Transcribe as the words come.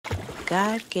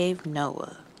God gave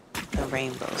Noah the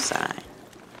rainbow sign.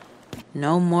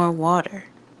 No more water,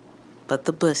 but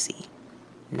the bussy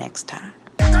next time.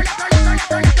 Every time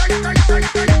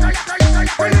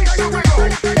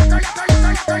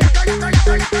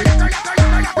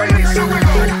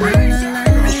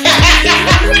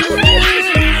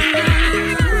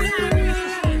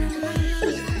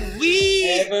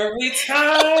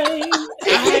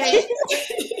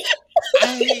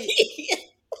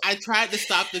I tried to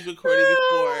stop the recording before.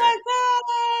 Oh my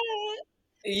God.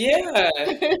 Yeah.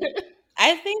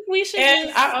 I think we should. And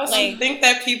just, I also think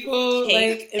that people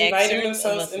inviting excerpts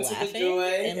themselves of us into the laughing joy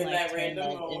and, in that turn random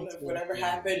that moment of into whatever a thing.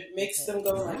 happened makes them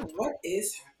go like, what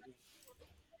is happening?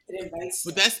 It invites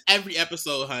But them. that's every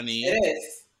episode, honey. It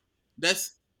is.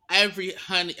 That's every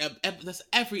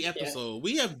episode.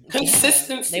 We have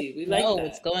consistency. We like that.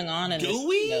 what's going on in Do this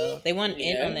we? show. They want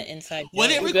in on the inside joke.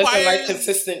 When it Who doesn't like requires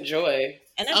consistent joy?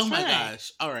 And that's oh my fine.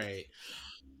 gosh. All right.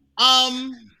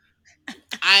 I'm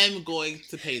going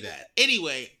to pay that.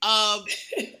 Anyway,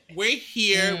 we're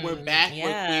here. We're back. yeah.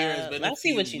 We're queer. It's been a Let's see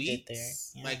few what you weeks, did there.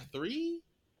 Yeah. like 3.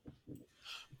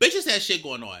 Bitches had shit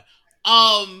going on.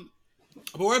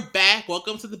 But we're back.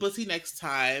 Welcome to the Bussy Next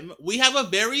Time. We have a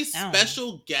very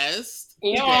special guest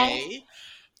today.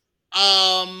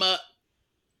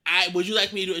 Would you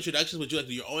like me to do introductions? Would you like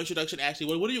to do your own introduction, Ashley?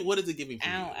 What is it giving for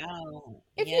you? Ow.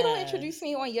 If you don't introduce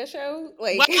me on your show,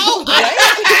 like well,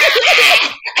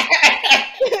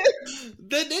 the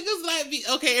niggas like be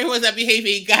okay. Everyone's not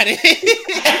behaving. Got it.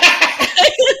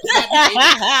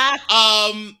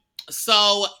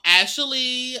 So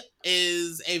Ashley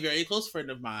is a very close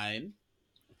friend of mine.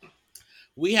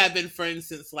 We have been friends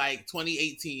since like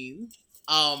 2018.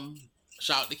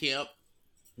 Shout out to Camp.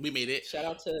 We made it. Shout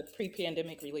out to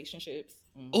pre-pandemic relationships.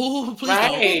 Oh, please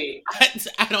don't.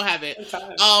 I don't have it.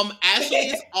 Ashley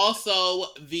is also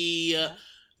the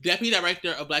deputy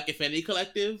director of Black Affinity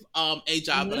Collective, a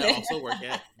job that I also work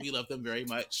at. We love them very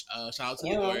much. Shout out to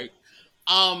New York.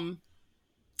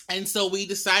 And so we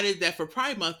decided that for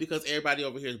Pride Month, because everybody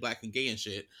over here is Black and gay and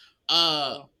shit,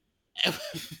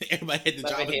 everybody at the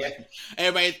job is Black.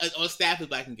 Everybody on staff is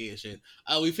Black and gay and shit.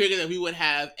 We figured that we would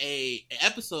have a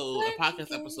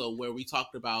podcast episode where we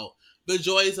talked about the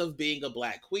joys of being a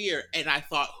Black queer, and I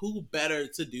thought, who better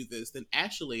to do this than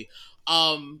Ashley,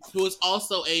 who is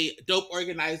also a dope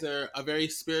organizer, a very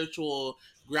spiritual,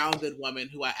 grounded woman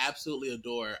who I absolutely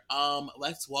adore.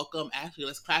 Let's welcome Ashley.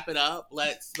 Let's clap it up.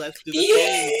 Let's do the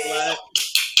thing.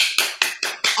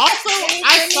 Also,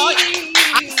 I saw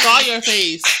your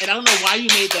face, and I don't know why you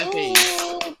made that face.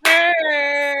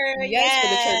 Yes, for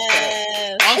the church clap.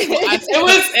 Also,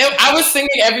 I was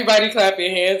singing "Everybody Clap Your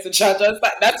Hands" and cha-cha.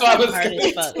 That's why I was.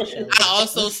 I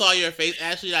also saw your face,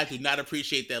 Ashley. I do not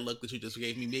appreciate that look that you just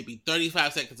gave me maybe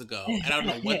 35 seconds ago. And I don't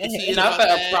know what to see. Not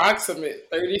the approximate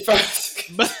 35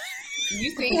 seconds. But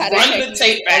you see how run the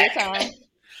tape back. Time?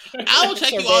 I will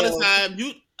check you all the time.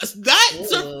 You not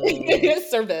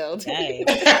surveilled.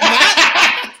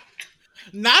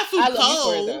 Not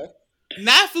Foucault.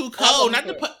 Not Foucault.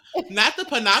 Not the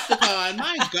Panopticon.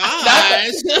 My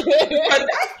gosh.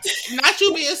 Not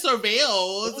you being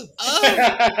surveilled.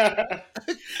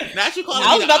 Not you calling me.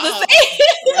 I was about to say.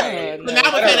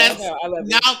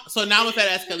 So now I'm a fat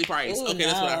ass Kelly Price. Ooh, okay,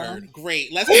 that's what I heard.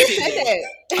 Great. Let's continue.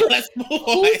 Let's move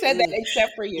on. Who said that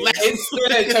except for you? It's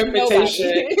good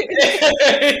interpretation.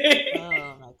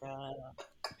 Oh my God.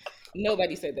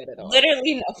 Nobody said that at all.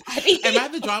 Literally nobody. Am I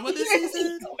the drama this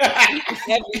season?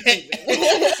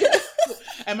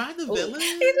 Am I the villain? He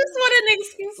just want an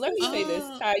excuse. Let me say this,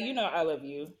 Ty. You know I love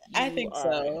you. I think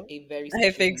so. A very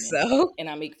I think so. And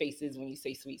I make faces when you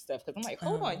say sweet stuff because I'm like,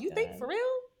 hold on, you think for real?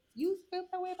 You feel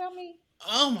that way about me?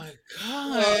 Oh my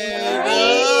God!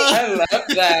 I love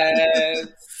that.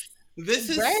 This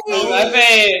is right. I love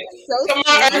it. So come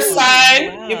on, Earth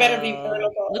sign. Wow. You better be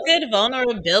vulnerable. Look at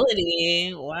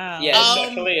vulnerability. Wow. Yeah, it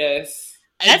definitely is.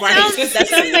 That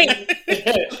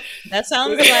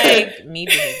sounds like me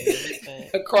behavior.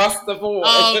 Across the board.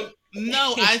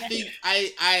 No, I think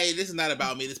I this is not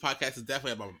about me. This podcast is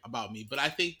definitely about me. But I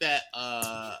think that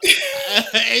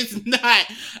it's not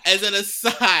as an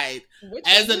aside. Right.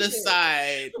 It's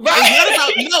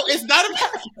not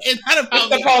about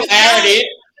the polarity.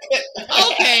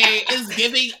 Okay, it's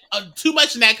giving too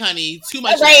much neck, honey. Too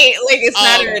much. Right, like it's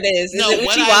not what it is. Is it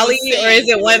Uchiwali or is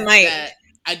it one mic?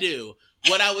 I do.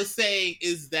 What I was saying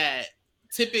is that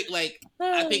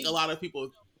I think a lot of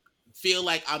people feel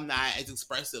like I'm not as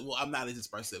expressive. Well, I'm not as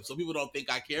expressive, so people don't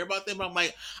think I care about them. But I'm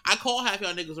like, I call half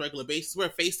y'all niggas on a regular basis. We're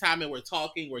FaceTiming, we're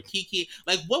talking, we're kiki.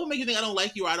 Like, what would make you think I don't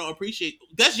like you or I don't appreciate?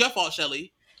 That's your fault,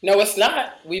 Shelly. No, it's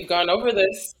not. We've gone over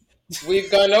this.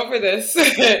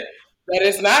 That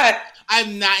is not.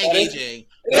 I'm not That is- engaging.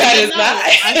 That is not.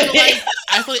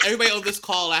 I feel like everybody on this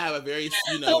call I have a very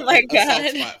Oh my a soft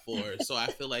God. spot for. So I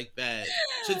feel like that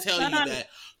should tell you that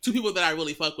two people that I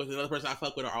really fuck with and another person I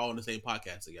fuck with are all on the same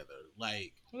podcast together.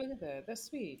 Like, Look at that. That's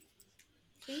sweet.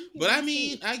 See, but I that's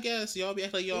mean, sweet. I guess y'all be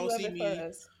acting like We y'all don't love see it me. for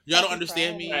us. Y'all don't Happy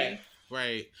understand me. Friday.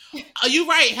 Right. Oh, you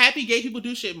right. Happy Gay People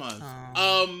Do Shit Month.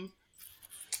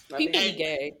 People be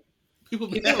gay. People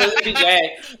really be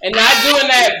gay and not doing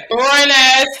that boring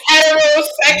ass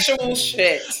heterosexual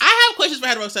shit. I have questions for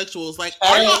heterosexuals. Like,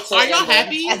 are y'all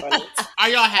happy? Are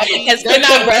y'all happy? They're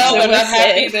not well. They're not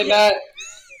happy. They're not.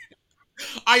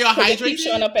 Are y'all hydrated? They keep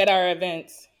showing up at our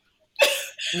events.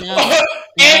 No.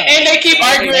 and they keep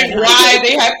arguing why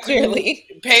they have clearly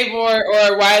pay more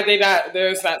or why they not.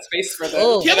 There's not space for them.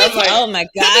 Oh, oh my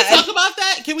God! Can we talk about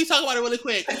that? Can we talk about it really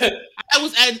quick? I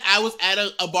was at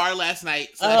a bar last night.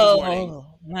 So this morning. Oh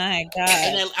my God!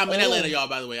 And I'm in Atlanta, y'all.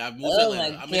 By the way, I moved to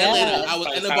Atlanta. I'm in Atlanta. I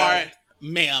was in the bar,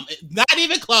 ma'am. Not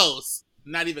even close.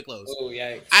 Not even close. Oh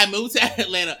yikes! I moved to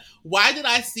Atlanta. Why did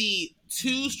I see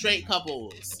two straight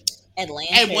couples?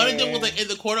 Atlanta. And one of them was like in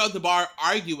the corner of the bar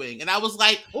arguing, and I was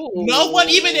like, "No one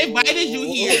even invited you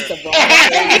here.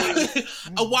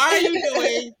 Why are you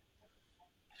doing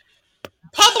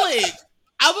public?"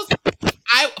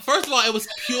 First of all, it was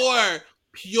pure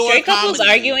straight couples comedy.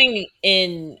 arguing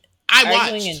in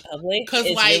public because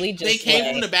like really they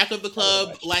came from the back of the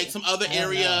club, like some other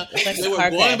area. Like they were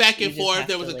going back and forth.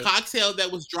 There was a cocktail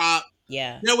that was dropped.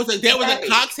 Yeah, there was a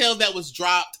cocktail that was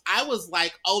dropped. I was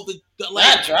like, "Oh,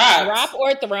 not drop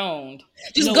or thrown.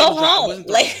 Just go home."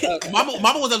 Like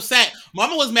Mama was upset.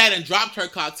 Mama was mad and dropped her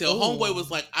cocktail. Ooh. Homeboy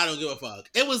was like, "I don't give a fuck."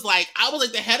 It was like I was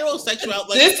like the heterosexual.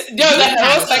 Like, the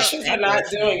heterosexuals are not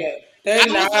doing it. They're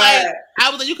not. I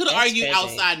was like, you could have argued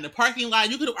outside in the parking lot.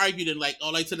 You could have argued in like,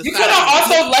 to the side. You could have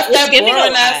also left that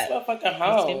boring ass motherfucker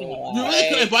home. You really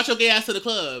could have brought your gay ass to the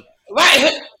club.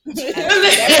 Right.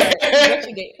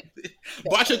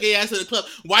 Brought your gay ass to the club.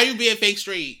 Why are you being fake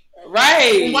straight?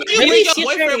 Right. Why do you bring your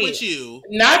boyfriend with you?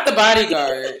 Not the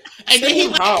bodyguard. And then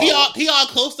he all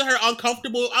close to her,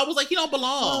 uncomfortable. I was like, he don't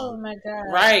belong. Oh my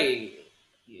God. Right.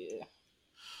 Yeah.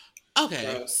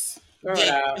 Okay. Gross.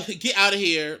 Get out of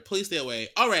here. Please stay away.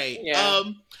 All right. Yeah.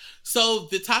 So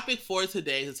the topic for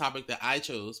today is a topic that I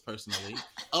chose personally.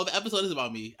 Oh, the episode is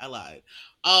about me. I lied.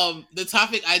 The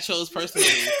topic I chose personally.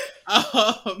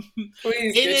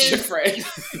 Please get your friend.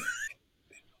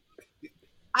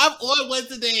 I'm on one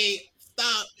today.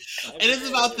 Stop. And it's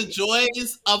about the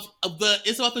joys of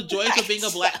being a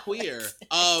Black queer.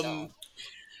 I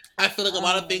feel like a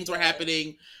lot of things were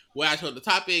happening when I chose the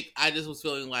topic. I just was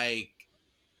feeling like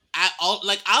all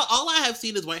I have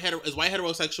seen is white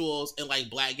heterosexuals and like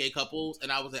Black gay couples, and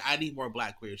I was like, I need more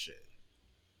Black queer shit.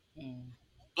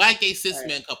 Black gay cis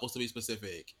men couples to be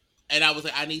specific, and I was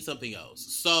like, I need something else.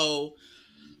 So,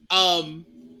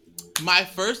 my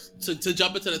first to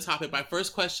jump into the topic, my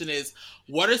first question is,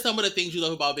 what are some of the things you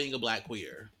love about being a Black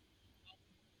queer?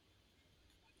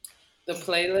 The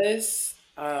playlist,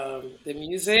 the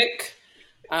music,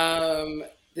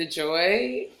 the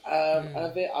joy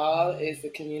of it all is the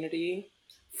community,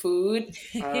 food,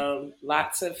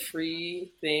 lots of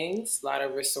free things, a lot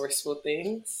of resourceful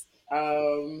things.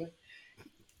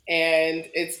 And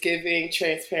it's giving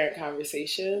transparent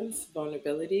conversations,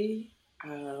 vulnerability.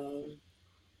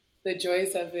 The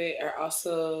joys of it are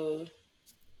also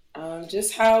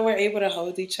just how we're able to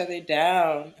hold each other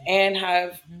down and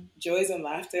have joys and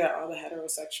laughter at all the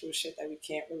heterosexual shit that we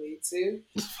can't relate to.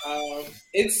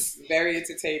 It's very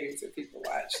entertaining to people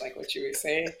watch, like what you were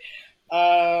saying.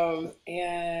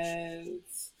 And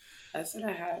that's what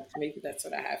I have. Maybe that's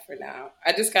what I have for now.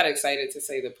 I just got excited to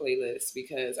say the playlist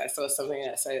because I saw something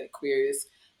that said that queers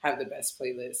have the best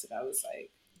playlist, and I was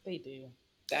like, they do.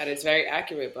 That is very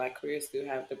accurate. Black queers do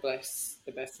have the best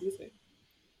music.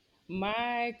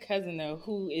 My cousin, though,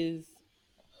 who is,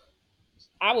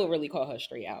 I would really call her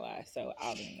straight ally, so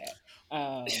I'll do that.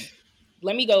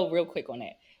 Let me go real quick on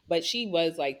that. But she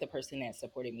was like the person that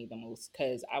supported me the most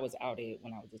because I was outed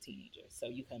when I was a teenager. So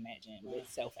you can imagine what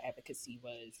self-advocacy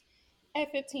was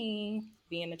at 15,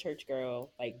 being a church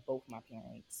girl, like both my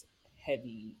parents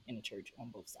heavy in the church on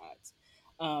both sides.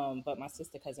 But my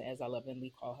sister cousin, as I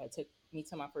lovingly call her, took me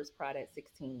to my first Pride at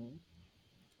 16.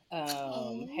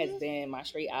 Has been my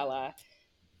straight ally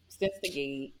since the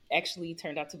gate. Actually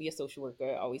turned out to be a social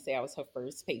worker. I always say I was her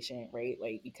first patient, right?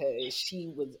 Like, because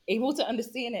she was able to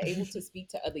understand and able to speak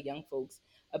to other young folks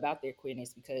about their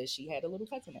queerness because she had a little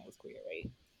cousin that was queer, right?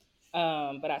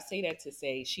 But I say that to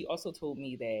say she also told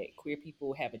me that queer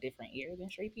people have a different ear than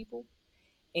straight people.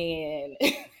 And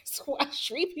that's why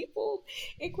straight people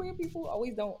and queer people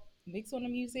always don't mix on the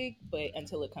music, but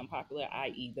until it come popular,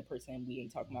 i.e., the person we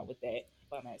ain't talking about with that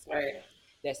bum ass Right. outfit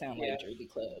that sound Yeah. like Jersey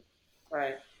Club.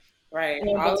 Right. Right.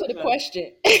 But All to of the them.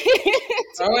 question,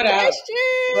 Throw it out.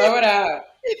 Throw it out.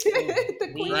 the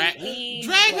queen,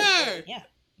 Drag her. yeah,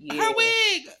 Her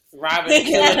wig. Robbing,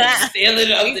 killing,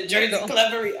 stealing of the Jersey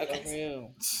Clubbery. For Okay.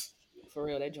 real. For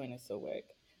real, that joint is so whack.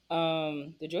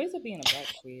 The joys of being a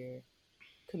black queer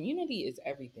community is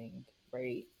everything,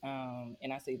 right?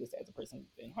 And I say this as a person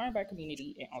who's been harmed by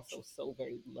community and also so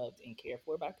very loved and cared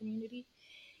for by community.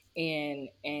 And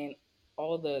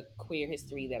all the queer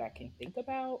history that I can think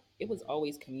about, it was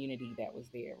always community that was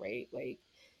there, right? Like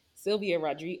Sylvia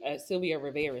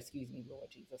Rivera, excuse me, Lord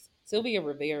Jesus, Sylvia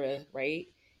Rivera, right,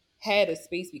 had a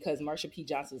space because Marsha P.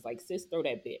 Johnson's like, sis, throw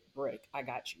that bit brick, I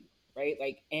got you, right?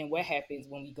 Like, and what happens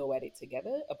when we go at it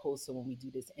together, opposed to when we do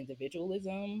this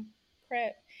individualism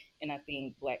crap? And I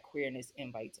think Black queerness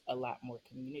invites a lot more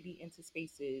community into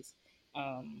spaces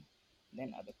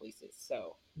than other places.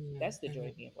 So that's the joy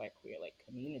of being Black queer. Like,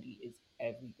 community is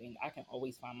everything. I can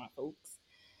always find my folks.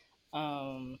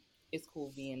 It's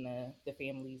cool being the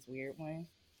family's weird one,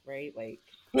 right? Like,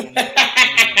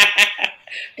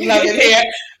 Love it here.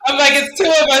 I'm like, it's two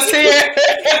of us here.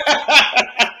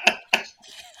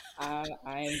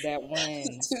 I'm that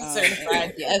one.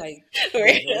 Certified, yes. Like, the joy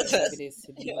of it is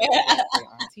to be like a Black queer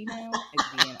auntie now, is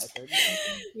being a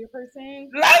 30-something queer person.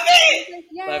 Love it. Like,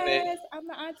 Love yes, it. I'm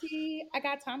the auntie. I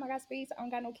got time. I got space. I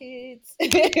don't got no kids.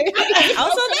 Also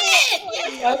that.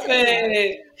 Love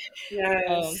it.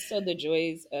 Yes. So the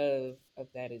joys of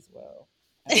that as well.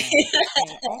 And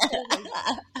also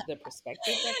like the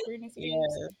perspective that queerness is.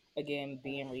 Yeah. Again,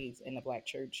 being raised in the Black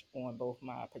church on both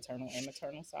my paternal and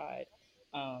maternal side,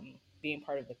 being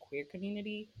part of the queer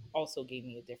community also gave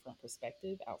me a different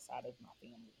perspective outside of my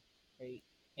family, right?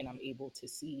 And I'm able to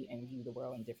see and view the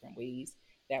world in different ways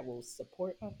that will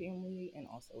support my family and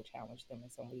also challenge them in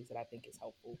some ways that I think is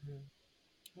helpful.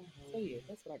 So yeah,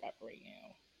 that's what I got for right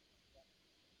now.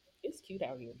 It's cute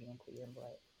out here being queer and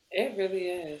Black. It really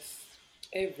is.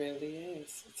 It really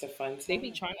is. It's a fun time. They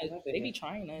be trying to. They be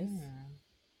trying us.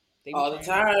 They be all the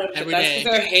trying time. But Every that's day.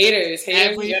 because they're haters.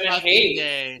 Haters Every gonna fucking hate.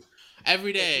 day.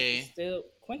 Every But day. still,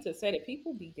 Quinta said it.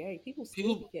 People be gay. People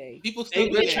still be gay. People still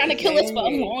They've be been gay. trying to kill us for a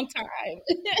long time.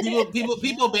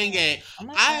 People been gay. Oh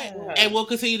my God. And will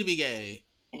continue to be gay.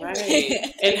 Right.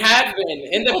 And have been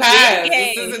in the past.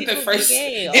 gay. This isn't People the be first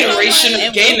gay. iteration And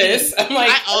of gayness. I'm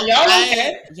like, are y'all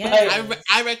okay?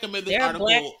 I recommend this They're article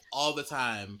Black. all the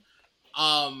time.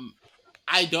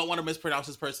 I don't want to mispronounce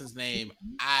this person's name.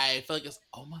 I feel like it's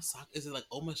Omasaki. Is it like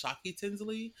Omashaki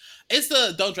Tinsley? It's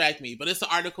the Don't Drag Me, but it's the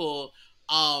article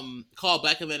called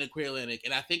Black Atlantic Queer Atlantic,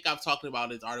 and I think I've talked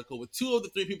about this article with two of the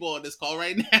three people on this call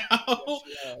right now.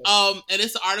 And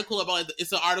it's an article about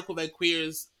it's an article that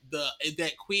queers the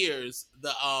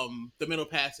Middle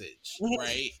Passage,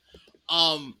 right?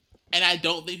 And I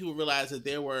don't think people realize that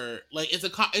there were like it's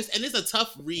a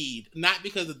tough read, not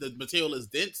because of the material is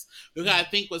dense, because I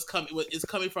think what it's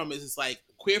coming from is it's like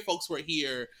queer folks were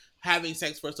here having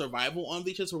sex for survival on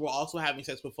these ships, but we're also having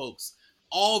sex with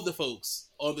all of the folks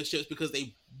on the ships because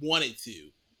they wanted to,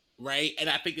 right? And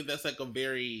I think that's like a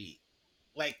very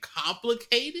like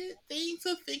complicated thing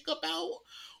to think about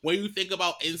when you think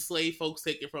about enslaved folks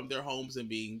taken from their homes and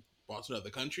being brought to another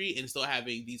country and still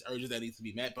having these urges that need to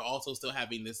be met, but also still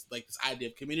having this idea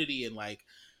of community and like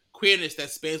queerness that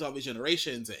spans all these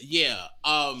generations. Yeah.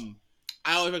 I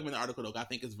always recommend the article though. I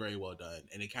think it's very well done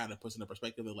and it kind of puts in a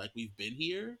perspective of like we've been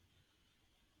here.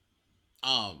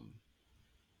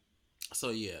 So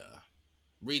yeah,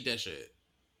 read that shit.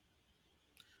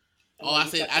 I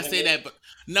say that,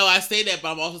 but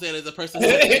I'm also saying as a person who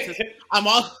has access. But I'm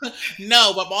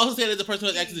also saying as a person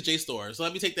who has access to JSTOR. So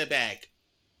let me take that back.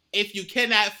 If you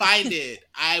cannot find it,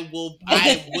 I'm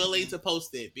willing to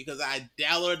post it because I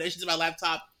downloaded that shit to my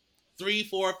laptop 3,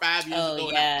 4, 5 years ago,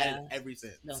 and I've had it ever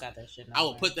since. Don't got that shit. I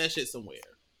will put that shit somewhere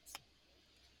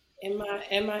in my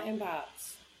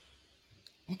inbox.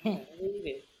 I gotta read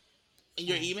it. in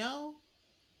your email.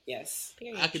 Yes,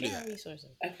 I can do that. Resources.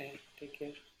 Okay, thank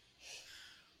you.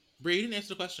 Bree, you didn't answer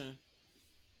the question.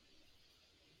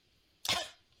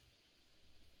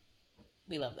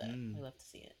 We love that. We love to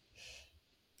see it.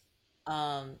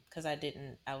 Because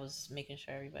I was making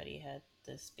sure everybody had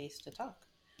the space to talk.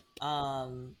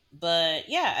 But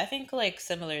yeah, I think like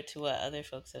similar to what other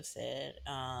folks have said,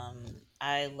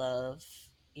 I love,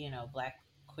 Black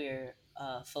queer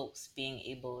folks being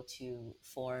able to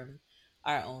form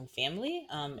our own family,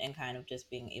 and kind of just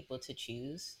being able to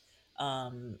choose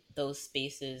those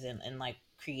spaces and like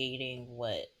creating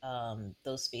what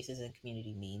those spaces and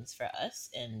community means for us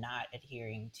and not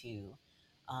adhering to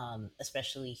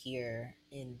especially here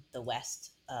in the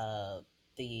West,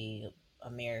 the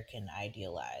American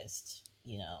idealized,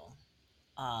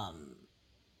 um,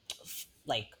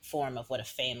 like form of what a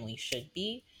family should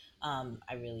be.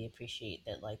 I really appreciate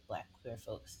that like Black queer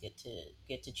folks get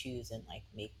to choose and like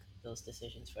make those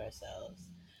decisions for ourselves.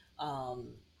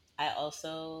 Um, I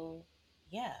also,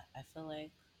 yeah, I feel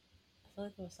like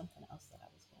there was something else that I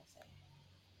was gonna say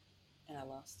and I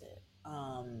lost it.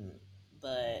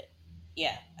 But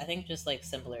yeah, I think just like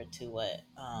similar to what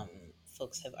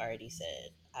folks have already said,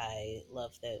 I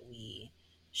love that we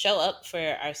show up for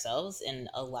ourselves in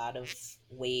a lot of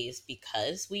ways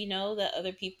because we know that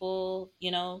other people,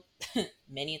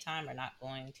 many a time are not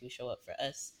going to show up for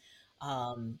us.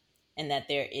 And that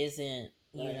there isn't,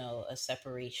 Right. a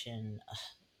separation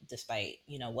despite,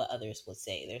 what others would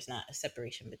say. There's not a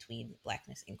separation between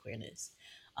blackness and queerness.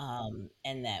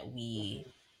 And that we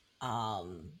Mhm.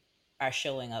 um, are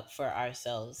showing up for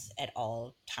ourselves at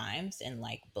all times in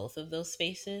like both of those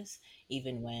spaces,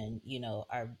 even when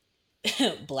our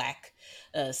black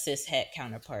cis het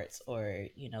counterparts or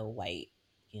white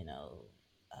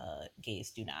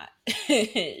gays do not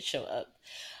show up.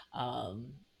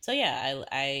 So yeah,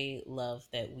 I love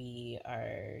that we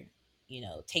are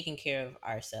taking care of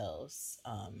ourselves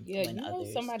Yeah, when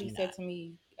others somebody do said not. to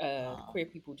me, queer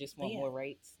um, people just but want yeah, more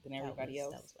rights than everybody that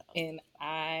else. was what I was And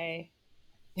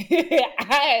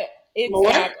it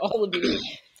More? stopped all of you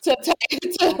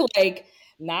to like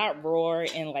not roar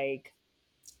and like,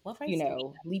 what rights do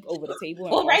we leap over the table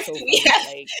and what rights also do we from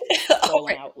like have? Oh, falling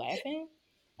right. out laughing.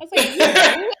 I was like, do you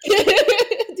know?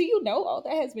 Do you know all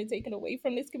that has been taken away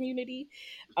from this community?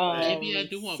 Right. Maybe I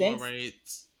do want more Since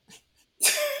rights.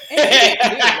 and maybe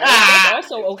you do, right? That's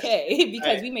also okay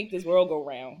because Right. we make this world go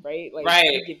round, right? Like Right.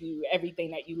 we give you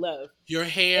everything that you love. Your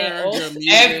And hair, your also,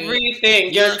 music,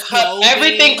 Everything. Your your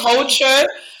everything, clothing. culture,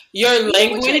 your even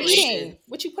what you're language, eating,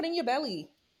 what you put in your belly.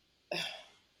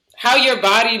 how your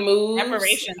body moves,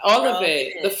 Reparations, all of bro.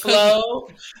 it. The Shit. Cause, flow.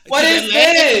 What cause your is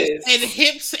legs and this?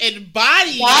 hips and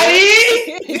body. Body?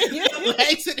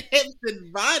 Legs and hips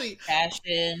and body.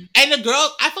 Fashion, And the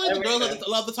girls, I feel like the girls Everything.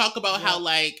 love to talk about yeah. how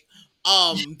like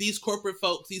these corporate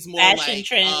folks, these more Fashion like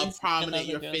trends. I know prominent,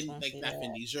 the your girls fin want to like see not that.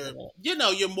 Findies, Love it.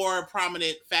 your more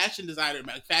prominent fashion designer,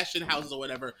 like fashion houses or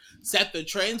whatever set the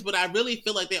trends, but I really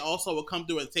feel like they also will come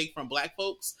through and take from black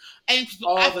folks. And I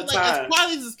All the feel like as time.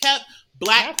 quality as is kept,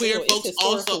 black Not queer feel it's folks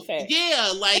also historical fact.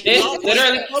 like It's y'all take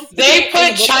literally from they In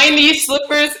the put book of Chinese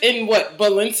slippers in what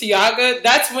Balenciaga.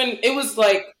 That's when it was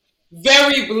like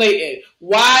very blatant.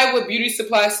 Why would beauty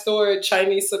supply store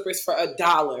Chinese slippers for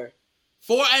 $1?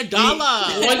 for $1.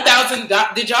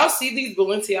 1,000. Did y'all see these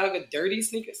Balenciaga dirty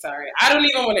sneakers? Sorry, I don't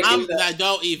even want to give them. I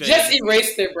don't Just even.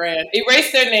 erase their brand,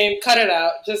 erase their name, cut it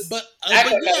out. Just act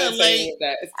But like I yeah, didn't say any like of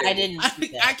that. It's I dirty. didn't see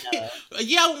I that. can't. No,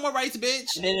 Yeah, I want more rights,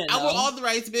 bitch. I didn't I want know. all the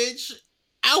rights, bitch.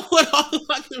 I want all the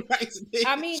fucking rights,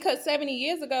 I bitch. mean, because 70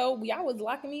 years ago, y'all was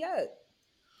locking me up.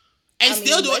 And I mean,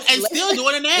 let's still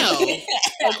doing it now.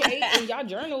 okay, in y'all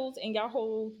journals and y'all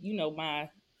whole,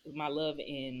 my love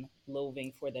and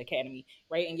loathing for the academy,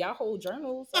 right? And y'all whole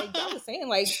journals, like y'all was saying,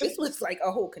 like this was like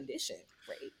a whole condition,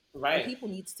 right? And Right, people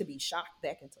needs to be shocked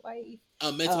back into life.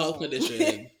 A mental health Um,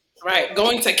 condition. right.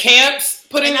 Going to camps,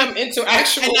 putting And them into and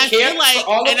actual I feel camps for like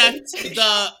all of and I them to be the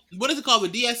shot what is it called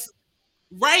with DS?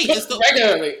 Right,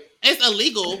 regularly. it's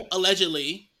illegal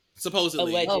allegedly, Oh,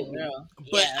 supposedly, allegedly, girl.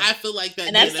 but Yeah. I feel like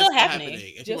And that that's that's still still happening.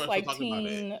 happening, and people just are still like talking about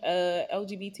it. teen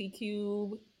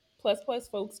LGBTQ plus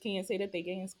folks can't say that they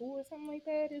gay in school or something like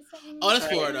that. Is Oh, something that's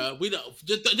Right. Florida. We don't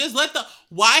just let the.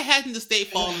 Why hasn't the state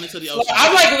fallen into the I'm ocean?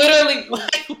 like literally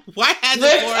Like, why hasn't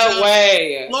drift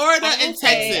away. Florida I will and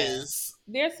say Yeah. Texas?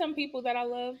 there's some people that I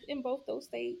love in both those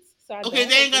states, so I Okay, don't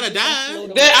they hope ain't they gonna just don't die.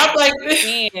 float Then I'm away. like,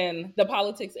 And the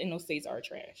politics in those states are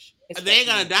trash, They ain't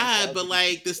especially when gonna it comes to die, but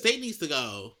like the LGBTQ. state needs to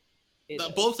go. It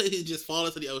Both does. states need to just fall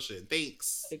into the ocean.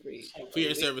 Thanks Agreed. for your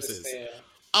leave this services. there.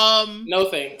 Um, No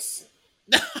thanks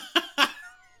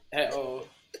at all.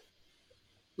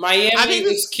 I Miami think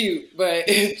was this. cute, but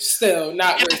it's still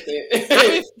not And worth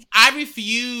I, it. I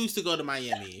refuse to go to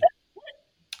Miami.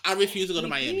 I refuse to go to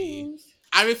Miami. Refuse.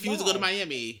 I refuse to go to Why?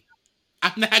 Miami.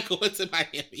 I'm not going to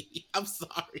Miami. I'm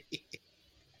sorry.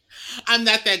 I'm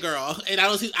not that girl, and I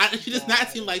don't see. She does not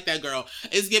seem God. like that girl.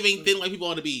 It's giving thin white people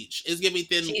on the beach. It's giving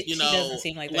thin, She doesn't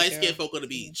seem like that light girl. skinned folk on the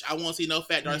beach. I won't see no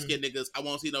fat dark skinned niggas. I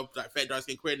won't see no fat dark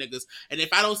skinned queer niggas. And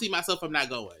if I don't see myself, I'm not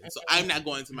going. So I'm not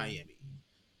going to Miami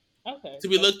Okay. to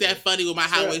be That's looked at fair. funny with my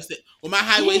Sure. my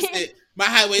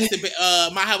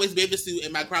high waisted bathing suit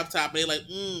and my crop top. And they're like,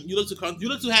 you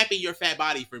look too happy in your fat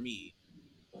body for me.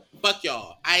 Fuck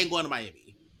y'all. I ain't going to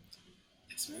Miami.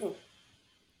 It's real.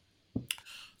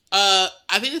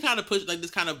 I think it kind of push like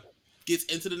this kind of gets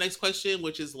into the next question,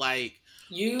 which is like,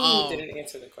 You um, didn't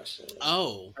answer the question.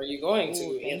 oh, Are you going Oh,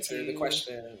 to thank answer the you.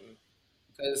 question?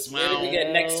 Because where did we wow,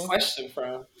 get next Well, question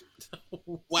from?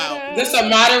 wow, Is this a ta-da.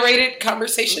 moderated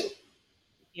conversation?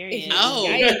 Period. oh.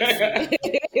 Yikes.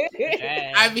 Okay,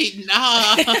 I Drag. mean,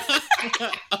 nah.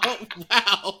 Oh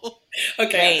wow,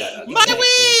 I'm Wait, done. my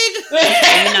wait.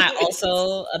 Are you not wig.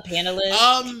 also a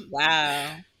panelist?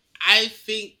 Wow. I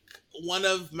think one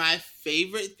of my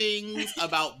favorite things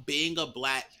about being a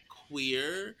black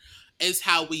queer is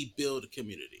how we build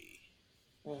community.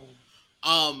 Mm,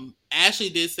 Ashley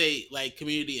did say like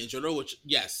community in general, which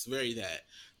yes, very that.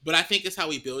 But I think it's how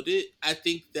we build it. I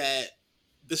think that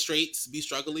the straights be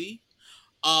struggling.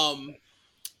 Um,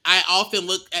 I often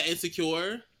look at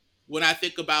Insecure when I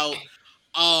think about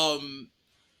um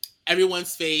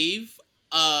everyone's fave,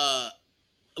 uh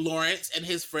Lawrence and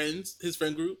his friends, his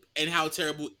friend group, and how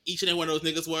terrible each and every one of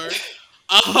those niggas were.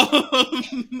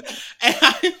 And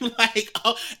I'm like,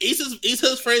 oh,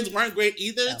 Issa's friends weren't great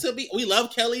either. No. To me, we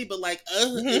love Kelly, but like,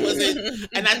 it wasn't.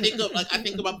 And I think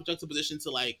about the juxtaposition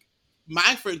to like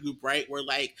my friend group, right, where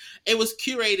like it was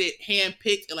curated,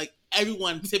 handpicked, and like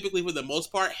everyone typically for the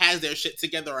most part has their shit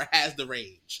together or has the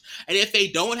range. And if they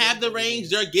don't have the range,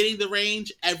 they're getting the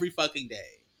range every fucking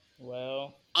day.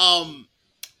 Well, Um,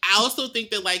 I also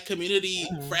think that like community,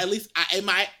 for Mm. at least in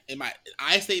my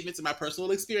I statements in my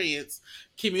personal experience,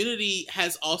 community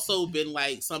has also been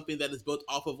like something that is built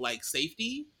off of like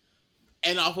safety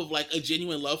and off of like a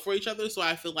genuine love for each other. So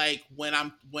I feel like when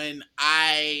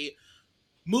I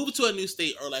move to a new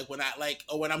state or like when I like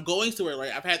or when I'm going somewhere,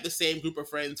 right, I've had the same group of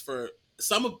friends for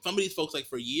some of these folks like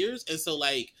for years, and so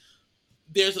like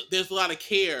there's a lot of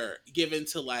care given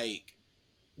to like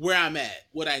where I'm at,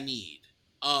 what I need.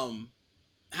 Um,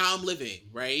 how I'm living,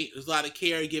 right? There's a lot of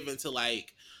care given to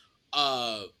like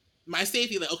uh my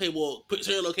safety. Like, okay, well, put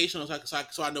your location on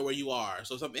so I know where you are.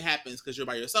 So if something happens because you're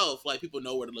by yourself, like people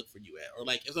know where to look for you at. Or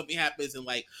like if something happens and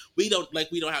like we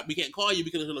can't call you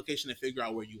because of your location and figure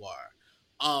out where you are.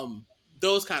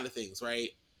 Those kind of things, right?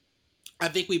 I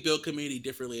think we build community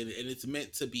differently, and it's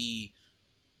meant to be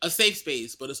a safe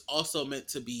space, but it's also meant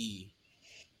to be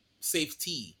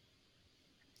safety,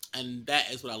 and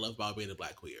that is what I love about being a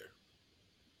black queer.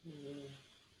 mm,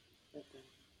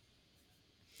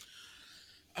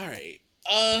 All right.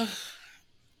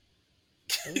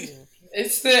 Ooh.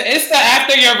 it's the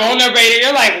after you're vulnerable,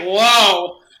 you're like,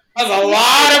 whoa, that's a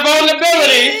lot of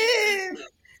vulnerability.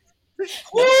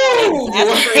 Don't sound Woo!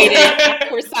 exasperated.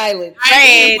 awkward silence. I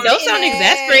Right. if Don't we're, sound Period.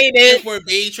 exasperated. if we're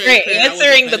being Right. transparent, I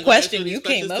wasn't Answering the planning on answering question these you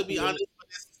came questions to up be with. honest. But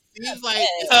it seems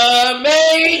like it's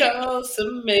Tomatoes,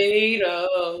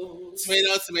 tomatoes.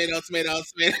 tomato, tomato, tomato,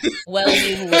 tomato. Well,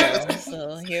 you will.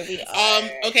 So here we are.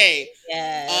 Okay.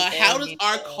 Yeah, there How does we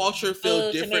our go. culture feel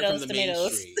Oh, different from tomatoes, the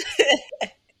tomatoes. mainstream?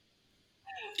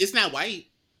 It's not white.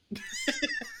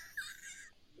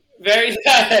 Very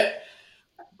good.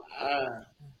 Uh,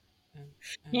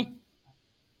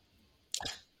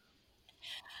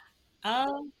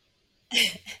 um,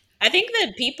 I think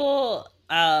that people,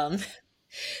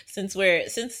 since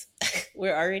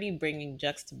we're already bringing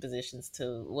juxtapositions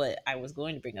to what I was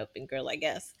going to bring up in Girl, I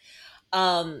guess.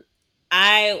 Um,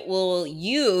 I will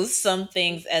use some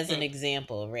things as an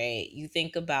example, right? You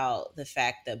think about the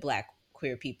fact that Black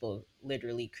queer people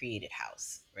literally created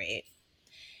house, right?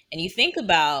 And you think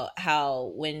about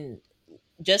how when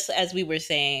just as we were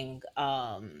saying,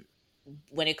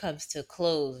 when it comes to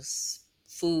clothes,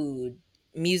 food,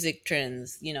 music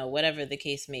trends, whatever the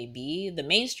case may be, the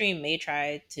mainstream may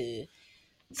try to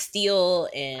steal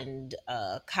and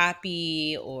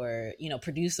copy or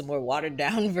produce a more watered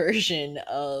down version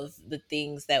of the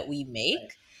things that we right.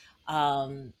 make.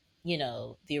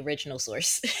 The original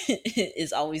source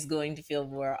is always going to feel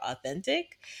more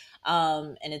authentic,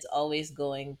 and it's always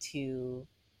going to,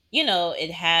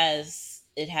 it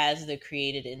has the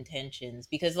created intentions,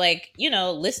 because like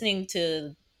listening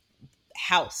to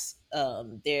house,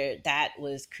 there that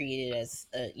was created as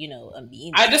a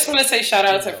I means, just want to say shout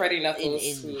you out to know Freddie in Knuckles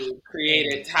in who in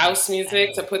created like, house I don't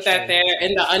music to know, put that showing there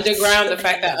in the others underground. The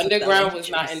fact that how to sell underground was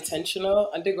not interests. intentional,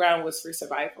 underground was for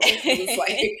survival. It was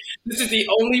like this is the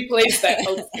only place that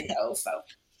folks can go. So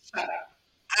shout out.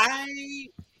 I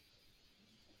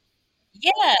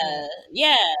Yeah,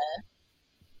 yeah,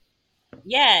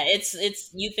 yeah. It's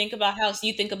you think about house,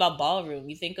 you think about ballroom,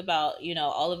 you think about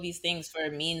all of these things for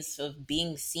a means of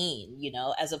being seen,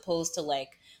 as opposed to like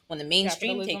when the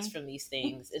mainstream takes Capitalism. from these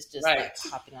things, it's just like Right.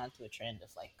 hopping onto a trend of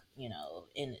like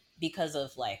in because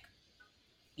of like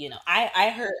I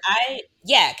heard I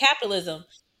yeah, capitalism.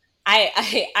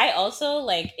 I also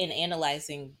like in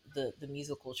analyzing the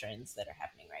musical trends that are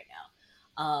happening right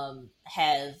now,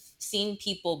 have seen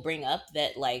people bring up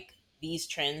that like these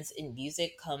trends in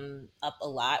music come up a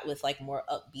lot with like more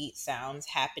upbeat sounds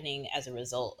happening as a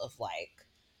result of like,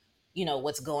 you know,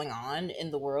 what's going on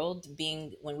in the world,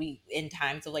 being when we in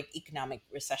times of like economic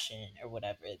recession or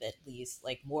whatever, that these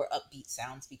like more upbeat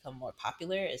sounds become more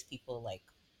popular as people like,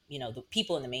 you know, the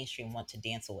people in the mainstream want to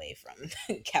dance away from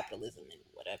capitalism and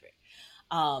whatever.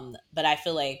 But I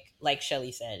feel like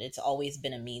Shelley said, it's always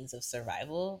been a means of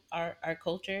survival, our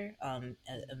culture, a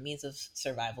means of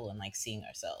survival and like seeing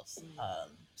ourselves.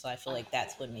 So I feel like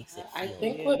that's what makes it I feel.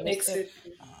 think what makes the, it.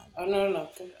 Oh no, no,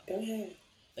 go ahead.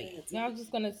 But yeah. no, I was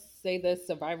just gonna say the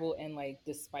survival and like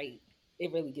despite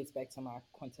it really gets back to my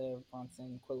Quinta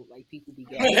Brunson quote, like people be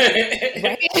gay.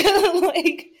 Right?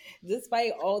 Like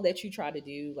despite all that you try to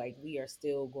do, like we are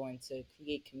still going to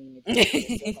create community. We're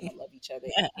still gonna love each other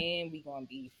and we gonna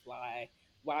be fly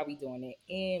while we doing it,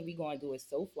 and we gonna do it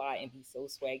so fly and be so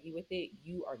swaggy with it,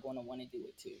 you are gonna want to do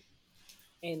it too.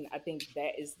 And I think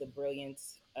that is the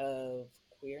brilliance of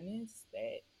queerness,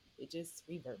 that it just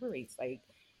reverberates like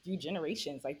through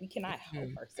generations. Like we cannot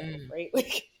help ourselves, right?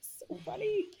 Like it's so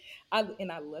funny. I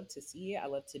love to see it. I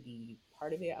love to be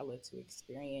part of it. I love to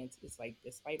experience. It's like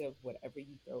despite of whatever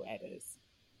you throw at us,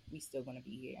 we still gonna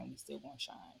be here and we still gonna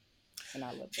shine. And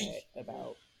I love that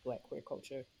about Black queer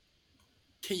culture.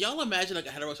 Can y'all imagine like a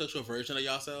heterosexual version of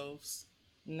yourselves?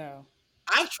 No.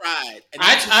 I've tried. And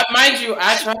Mind you,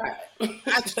 I tried.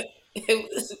 It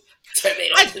was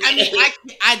tomato.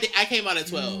 I came out at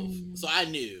 12, so I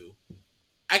knew.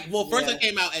 First I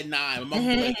came out at 9. My mom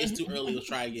was like, "It's too early. Let's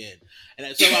try again." And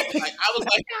at 12, I was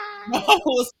like, my mom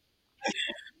was.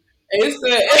 It's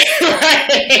the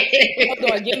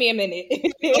Hold on, give me a minute.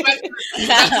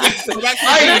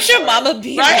 I'm not sure mama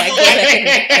be like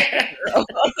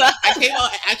I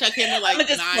came out like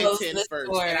 9, 10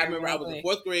 first. Door, and I remember I was in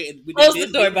 4th grade and we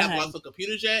didn't have lots of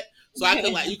computers yet. So I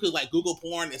could you could like Google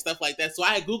porn and stuff like that. So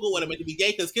I had Googled what it meant to be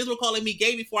gay because kids were calling me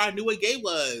gay before I knew what gay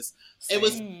was. It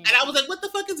was, and I was like, "What the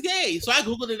fuck is gay?" So I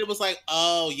Googled it. It was like,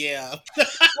 "Oh yeah."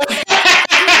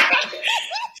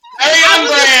 Very on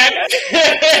brand.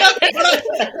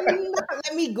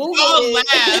 Let me Google I'll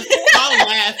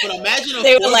laugh, but imagine a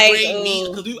 4th grade me,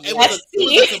 because it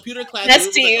was a computer class. That's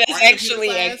actually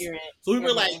accurate. So we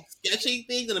were like sketching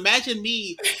things, and imagine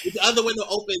me with the other window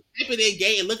open, typing in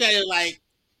gay, and look at it like,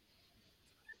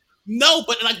 no,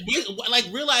 but like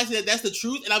realizing that that's the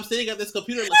truth, and I'm sitting at this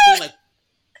computer like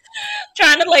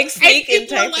trying to like sneak and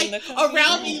type like in the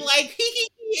around me like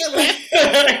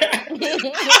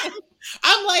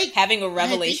I'm like having a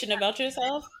revelation about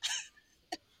yourself.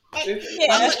 I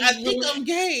think I'm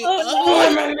gay.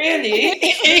 Am I really?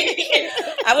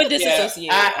 I would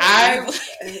disassociate.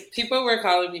 People were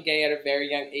calling me gay at a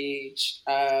very young age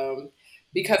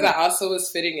because I also was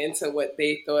fitting into what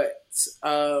they thought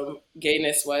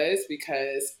gayness was,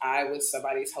 because I was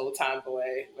somebody's whole time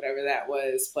boy, whatever that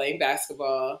was, playing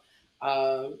basketball,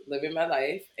 living my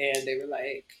life, and they were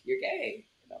like, "You're gay,"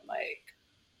 and I'm like,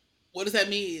 "What does that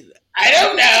mean?" I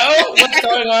don't know what's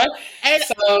going on. And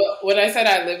so when I said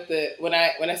when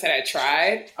I said I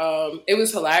tried, it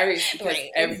was hilarious because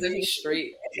every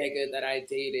straight nigga that I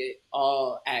dated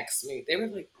all asked me. They were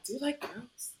like, "Do you like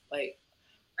girls? Like,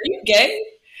 are you gay?"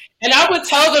 And I would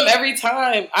tell them every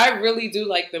time, I really do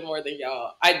like them more than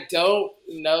y'all. I don't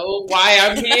know why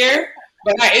I'm here,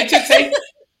 but I entertain.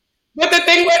 But the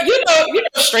thing was, you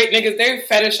know, straight niggas, they're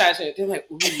fetishizing it. They're like,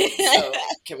 "Ooh, so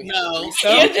can we have a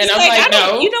threesome?" And I'm like,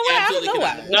 "No, you know what? I don't know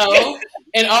why. No."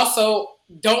 And also,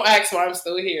 don't ask why I'm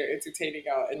still here entertaining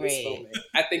y'all in this moment.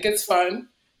 I think it's fun.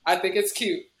 I think it's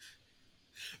cute.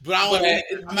 But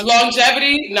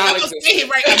longevity,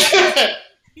 non-existent.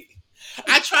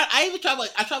 I tried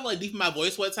to deepen my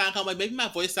voice one time. I'm like, maybe my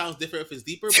voice sounds different if it's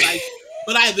deeper,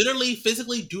 but I literally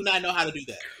physically do not know how to do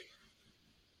that.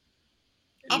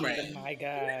 All right. Oh my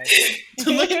God.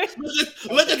 look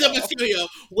at the material.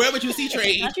 Where would you see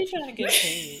trade? Not you trying to get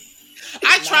paid.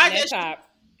 I tried that top,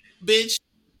 bitch.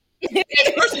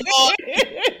 First of all,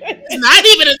 it's not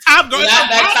even a top girl. It's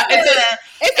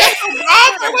a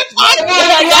romper with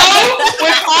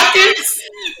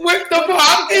the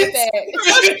pockets.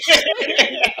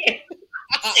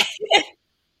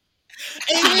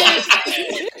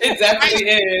 It definitely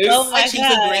is. Oh my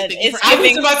God. I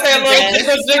was about to say a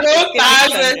little jiggle.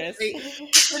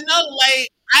 No, like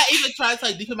I even tried to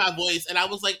like deepen my voice, and I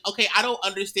was like, okay, I don't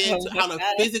understand how to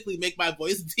physically make my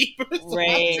voice deeper. So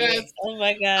oh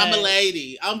my God. I'm a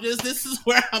lady. This is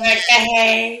where I'm at.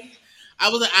 Hey. I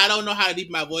was like, I don't know how to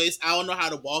deepen my voice. I don't know how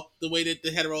to walk the way that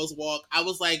the heteros walk. I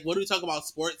was like, what are we talking about?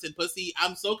 Sports and pussy?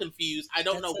 I'm so confused. I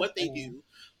don't know what they do.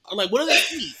 I'm like, what do they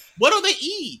eat? What do they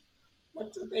eat?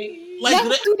 What do they eat? Like,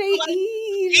 What do they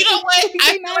eat? You know what?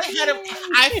 They not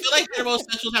I feel like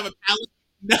heterosexuals have a palate.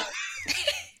 No.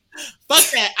 Fuck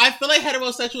that. I feel like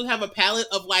heterosexuals have a palate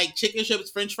of like chicken strips,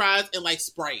 French fries, and like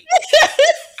Sprite.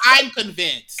 I'm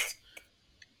convinced.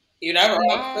 You're not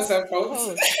wrong for some folks.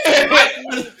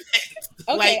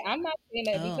 Okay, like, I'm not saying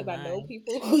that because I know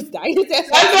people whose diet is that's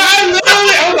why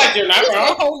I was like, you're not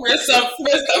wrong.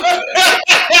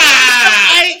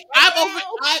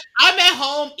 I'm at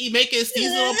home making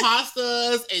seasonal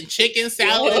pastas and chicken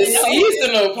salad.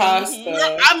 Seasonal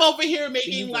pasta. I'm over here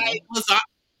making like lasagna.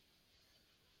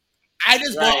 I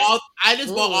just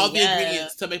bought all the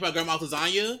ingredients to make my grandma's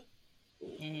lasagna.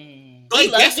 Like,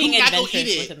 guess who not gonna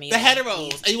eat it? The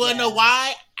heteros. And you wanna know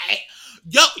why?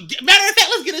 Matter of fact,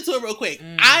 let's get into it real quick.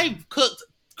 I cooked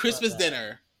Christmas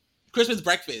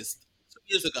breakfast 2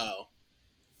 years ago.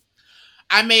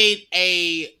 I made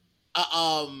a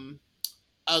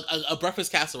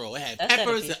breakfast casserole. It had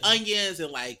peppers and onions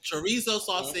and like chorizo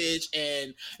sausage,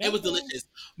 and it was delicious.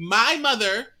 My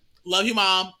mother, love you,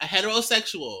 mom, a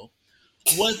heterosexual,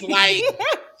 was like,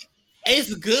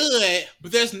 it's good,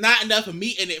 but there's not enough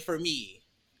meat in it for me.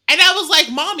 And I was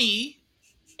like, Mommy,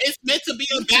 it's meant to be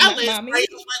a balance, right?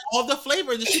 Like all the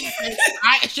flavors. And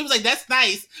she was like, that's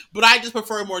nice, but I just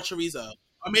prefer more chorizo.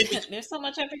 Or maybe there's so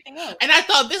much everything else. And I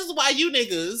thought, this is why you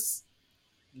niggas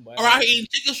are out here eating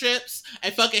chicken strips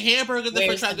and fucking hamburgers and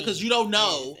french fries, because you don't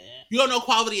know. You don't know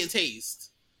quality and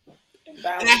taste. And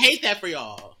I hate that for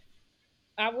y'all.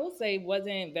 I will say,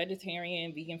 wasn't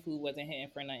vegetarian, vegan food wasn't hitting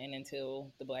for nothing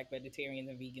until the black vegetarians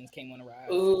and vegans came on the rise.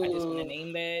 I just want to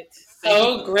name that.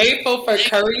 So grateful for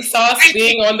curry sauce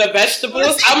being on the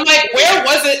vegetables. I'm like, where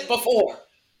was it before?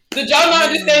 Did y'all not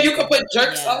understand you could put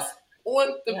jerk sauce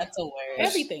on the... That's a word.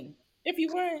 Everything. If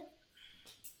you weren't.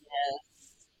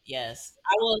 Yes.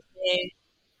 I will say,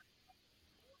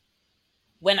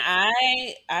 when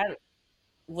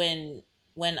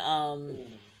one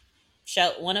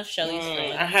of Shelly's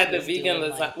friends, I had the vegan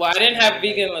lasagna. Like, well, I didn't have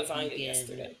vegan lasagna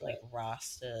yesterday. Like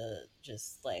Rasta,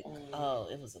 just like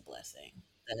it was a blessing.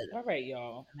 All right,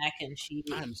 y'all. Mac and cheese.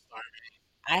 I'm sorry.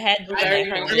 I had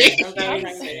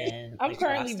I'm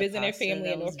currently visiting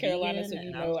family in North Carolina, so you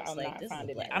know I'm not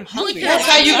finding it. I'm hungry. That's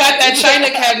how you got that China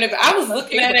cabinet. I was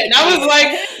looking at it and I was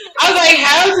like,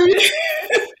 how do you...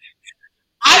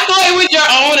 I thought it was your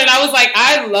own, and I was like,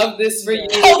 I love this for you.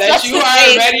 That you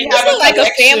already have a like a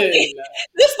family.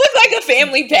 This looks like a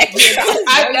family package.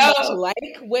 I know.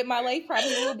 Like what my life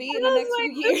probably will be in the next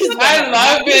few years. I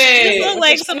love it. This looks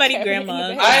like somebody's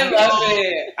grandma. I love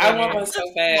it. I want one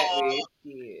so badly.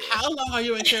 How long are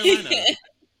you in Carolina?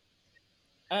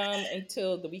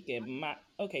 Until the weekend.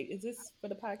 Okay, is this for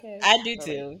the podcast? I do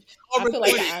too. I feel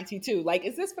like an auntie too. Like,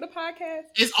 is this for the podcast?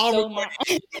 It's all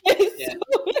recorded.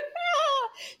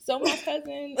 So my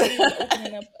cousin is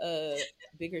opening up a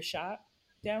bigger shop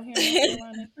down here in North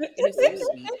Carolina. It is so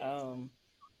sweet.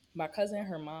 My cousin,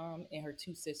 her mom, and her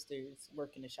two sisters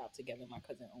work in the shop together. My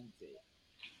cousin owns it,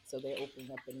 so they're opening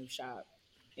up a new shop,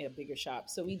 a bigger shop.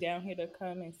 So we down here to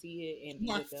come and see it and be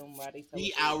with them while they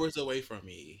celebrate. 3 hours away from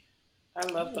me. I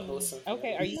love the wholesome.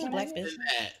 Okay, are you coming black here?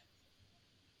 business?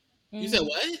 You said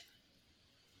what?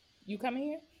 You coming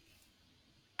here?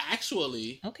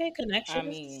 Actually, okay, connection. I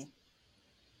mean,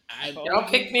 y'all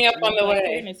pick me up on the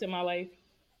way. In my life.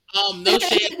 No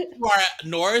shade. You are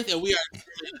north and we are south.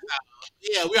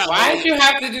 Yeah, we are. Why did you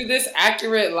have to do this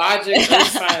accurate logic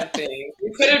sign thing?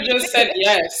 You could have just said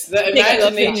yes. The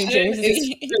imagination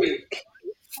is free.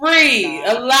 Free.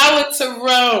 Allow it to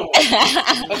roam.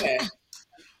 Okay.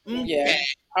 Yeah.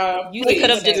 You could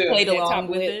have just played along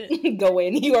with it. Go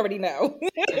in. You already know.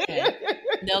 Okay.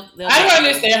 I don't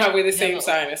understand how we're the same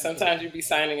sign. Sometimes you be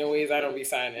signing in ways I don't be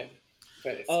signing.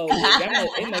 But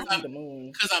it must be the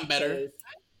moon. Because I'm better.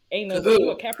 Ain't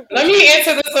no Capricorn. Let me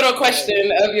answer this little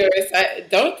question of yours.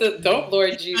 Don't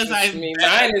Lord Jesus me.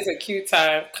 Mine is a cute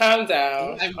time. Calm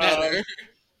down. I'm better.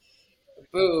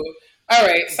 Boo. All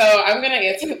right, so I'm gonna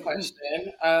answer the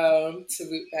question to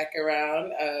loop back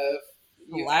around. A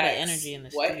lot of energy in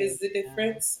this. What is the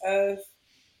difference of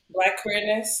Black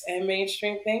queerness and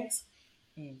mainstream things?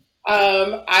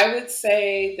 I would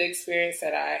say the experience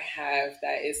that I have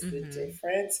that is the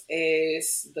difference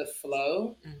is the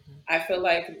flow. I feel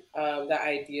like the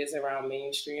ideas around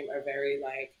mainstream are very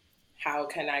like, how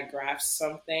can I grasp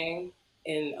something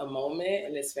in a moment,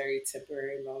 and it's very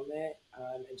temporary moment,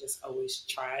 and just always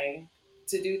trying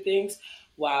to do things.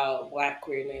 while Black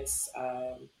queerness,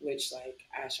 which like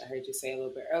Ash, I heard you say a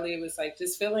little bit earlier, was like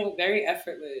just feeling very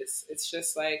effortless. It's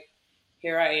just like,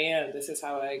 here I am. This is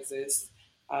how I exist.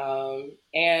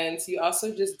 And you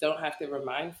also just don't have to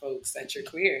remind folks that you're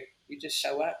queer. You just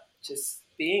show up, just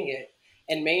being it.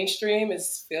 And mainstream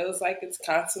is feels like it's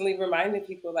constantly reminding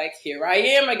people like, here I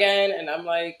am again. And I'm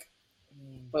like,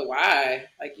 but why?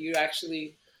 Like, you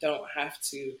actually don't have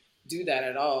to do that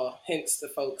at all. Hence the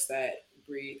folks that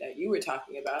breed that you were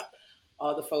talking about,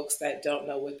 all the folks that don't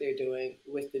know what they're doing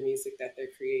with the music that they're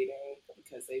creating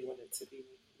because they want it to be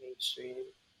mainstream.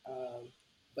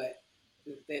 But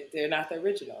they're not the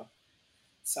original.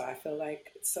 So I feel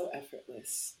like it's so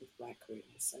effortless with Black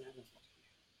queerness, and I love it.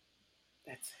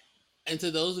 That's it. And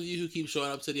to those of you who keep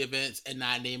showing up to the events and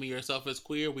not naming yourself as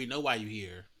queer, we know why you're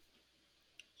here.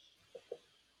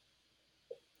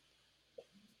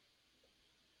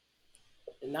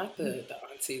 Not the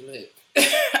auntie lip.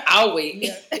 I'll wait.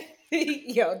 Yeah.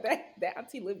 Yo, that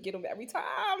auntie lip get them every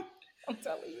time. I'm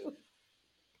telling you.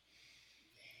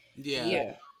 Yeah.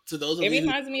 Yeah. To those of It you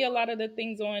reminds me a lot of the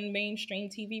things on mainstream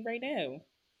TV right now.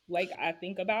 Like I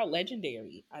think about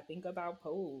Legendary. I think about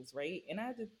Pose, right? And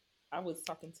I was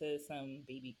talking to some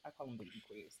baby, I call them baby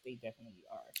queers. They definitely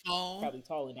are. oh, Probably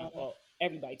taller than, well,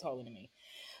 everybody taller than me.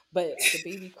 But the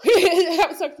baby queers, I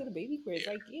was talking to the baby queers,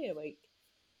 like, yeah, like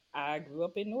I grew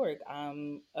up in Newark.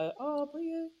 Oh,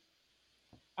 Bria,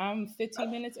 I'm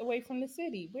 15 minutes away from the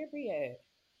city. Where Bria at?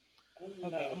 I don't Okay,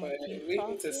 know, I'm but gonna keep we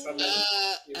need to talking. summon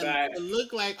you and back. it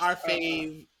looked like our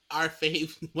fave,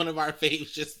 one of our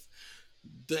faves just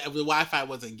the Wi-Fi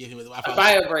wasn't giving him the A Wi-Fi.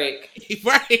 bio break.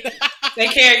 Right.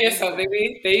 Take care of yourself,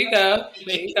 baby. There you go.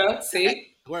 There you go.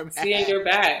 See? We're See, and back. you're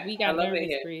back. We I got love it nervous,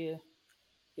 here. Bria.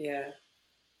 Yeah.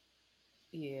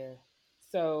 Yeah.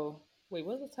 So wait,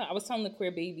 what was the time? I was telling the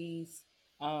queer babies,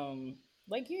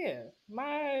 like yeah,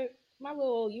 my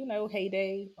little,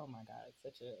 heyday. Oh my god,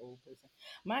 such an old person.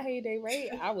 My heyday, right?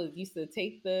 I was used to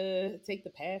take the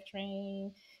PATH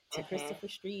train to Uh-huh. Christopher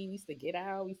Street. We used to get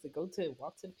out. We used to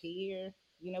walk to the pier.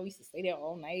 We used to stay there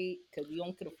all night because we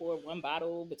only could afford one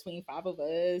bottle between five of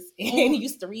us, and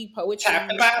used to read Tap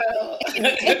the poetry bottle.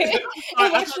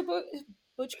 and watch the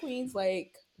Butch Queens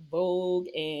like Vogue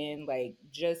and like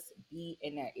just be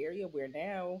in that area where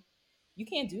now you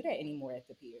can't do that anymore at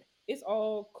the pier. It's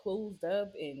all closed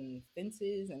up and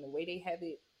fences, and the way they have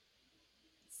it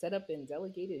set up and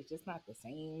delegated is just not the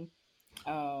same.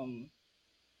 Um,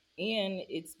 and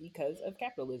it's because of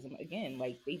capitalism again.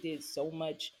 Like they did so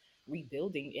much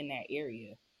rebuilding in that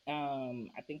area.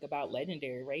 I think about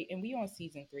Legendary, right? And we on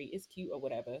season 3. It's cute or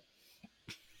whatever,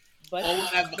 but Or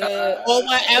whatever. the Or the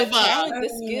whatever. talent, the Or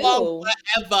skill,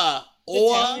 whatever. the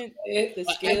Or talent, the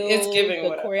It's skill, giving the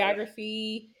whatever.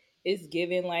 choreography is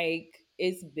given like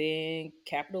it's been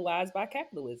capitalized by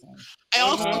capitalism. I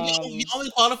also the Um,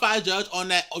 only qualified judge on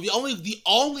that the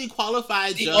only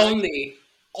qualified The judge only.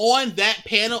 on that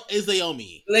panel is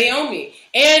Naomi. Leomi.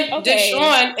 And okay,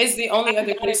 Deshaun is the only I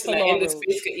other got it person for that Law in the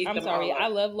space Roach. could eat I'm them sorry, all I up.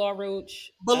 love Law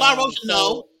Roach. But La Roche,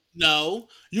 no. So No.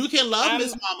 You can love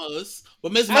Miss I'm Mamas,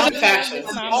 but Miss For I the Mamas do love fashion. Miss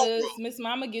is ballroom. Mama's. Miss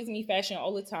Mama gives me fashion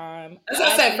all the time. As I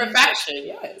I said, for think fashion,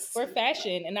 yes. for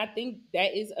fashion, and I think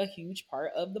that is a huge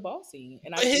part of the ball scene,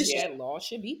 and I But think his Yeah. that Law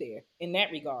should be there in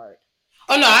that regard.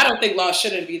 Oh no, I don't think Law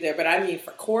shouldn't be there, but I mean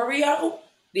for choreo,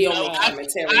 the no, only Oh,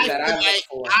 commentary that I look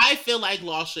for. I feel like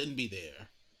Law shouldn't be there.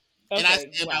 And I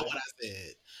okay. stand by Why? what I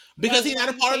said. Because he's Why not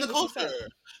a you part of say the what you said? culture.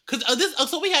 Because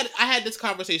so I had this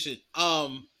conversation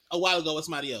a while ago with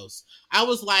somebody else. I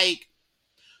was like,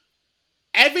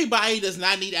 everybody does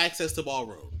not need access to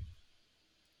ballroom.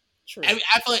 True.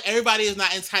 I feel like everybody is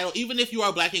not entitled, even if you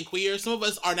are black and queer. Some of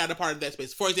us are not a part of that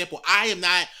space. For example, I am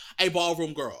not a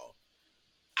ballroom girl.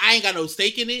 I ain't got no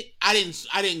stake in it. I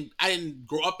didn't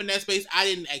grow up in that space. I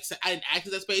didn't access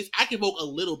that space. I can vote a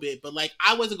little bit, but like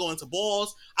I wasn't going to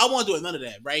balls. I wasn't doing none of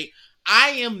that, right? I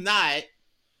am not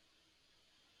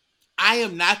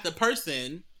the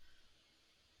person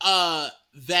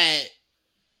that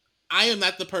I am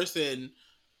not the person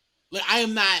like I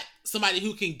am not somebody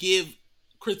who can give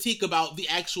critique about the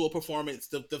actual performance,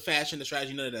 the fashion, the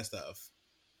strategy, none of that stuff.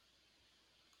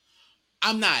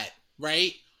 I'm not,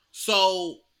 right?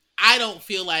 So I don't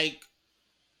feel like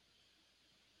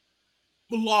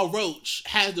Law Roach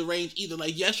has the range either.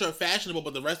 Like, yes, you're fashionable,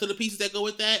 but the rest of the pieces that go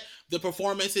with that, the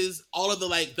performances, all of the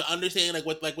like the understanding,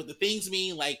 like what the things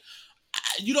mean, like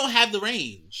you don't have the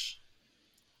range.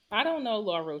 I don't know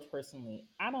Law Roach personally.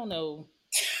 I don't know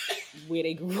where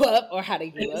they grew up or how they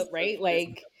grew up, right?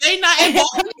 Like They not I'm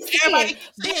involved. saying, Everybody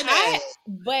saying that.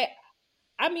 but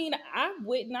I mean, I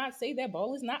would not say that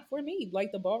ball is not for me.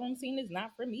 Like the ballroom scene is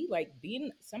not for me. Like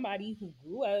being somebody who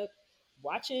grew up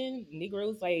watching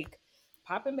Negroes like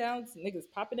pop and bounce, niggas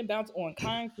popping and bounce on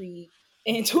concrete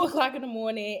and 2 o'clock in the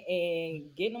morning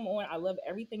and getting them on. I love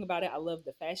everything about it. I love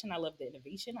the fashion. I love the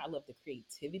innovation. I love the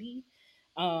creativity.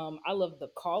 I love the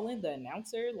calling, the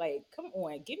announcer. Like, come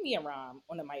on, give me a rhyme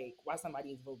on the mic while somebody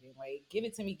is voting. Like, give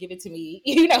it to me, give it to me.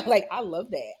 Like I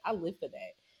love that. I live for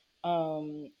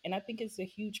that. And I think it's a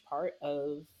huge part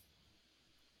of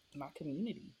my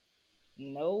community.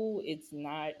 No, it's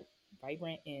not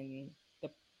vibrant in the,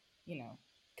 you know,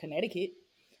 Connecticut.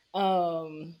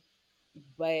 Um,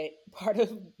 but part of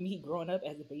me growing up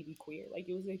as a baby queer, like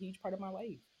it was a huge part of my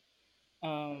life.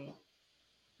 Um,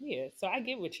 yeah, so I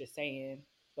get what you're saying,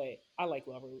 but I like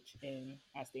La Roach and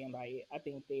I stand by it. I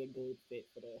think they're a good fit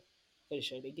for the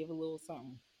show. They give a little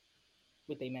something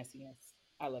with their messiness.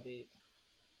 I love it.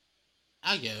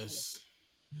 I I love guess.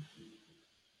 it.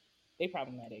 They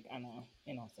problematic, I know,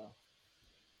 and also,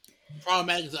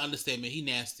 Problematic is an understatement. He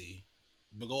nasty.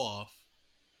 But go off.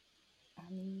 I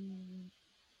mean,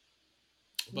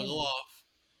 But you go know, off.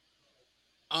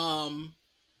 Um,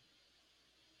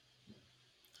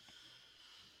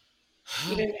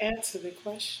 You didn't answer the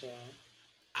question.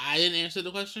 I didn't answer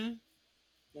the question.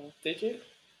 No, did you?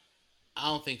 I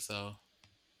don't think so.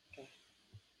 Okay.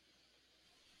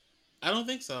 I don't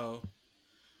think so.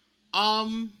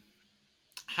 Um,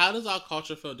 how does our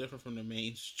culture feel different from the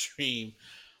mainstream?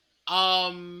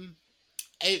 Um,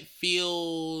 it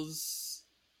feels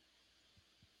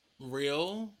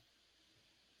real,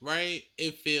 right?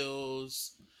 It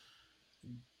feels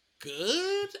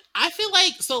good. I feel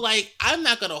like so. Like I'm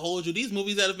not gonna hold you. These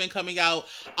movies that have been coming out.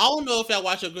 I don't know if y'all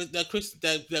watch the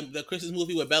Christmas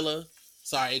movie with Bella.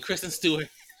 Sorry, Kristen Stewart.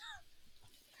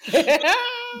 I'm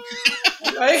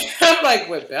like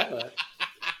with Bella.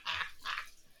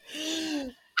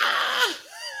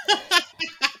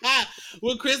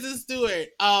 With Kristen Stewart.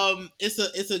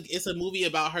 It's a movie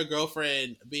about her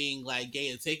girlfriend being like gay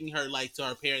and taking her like to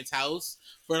her parents' house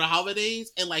for the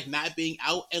holidays and like not being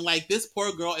out and like this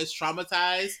poor girl is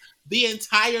traumatized the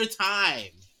entire time.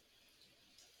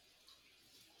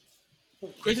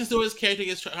 Kristen Stewart's character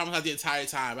gets traumatized the entire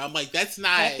time. I'm like, that's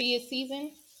not. happiest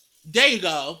season. There you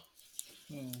go.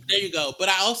 There Hmm. you go. But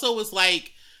I also was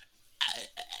like,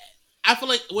 I feel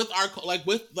like with our like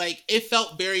with like it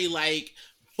felt very like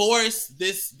force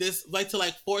this like to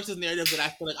like force this narrative that I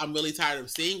feel like I'm really tired of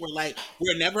seeing. Where like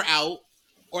we're never out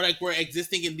or like we're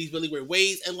existing in these really weird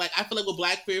ways, and like I feel like with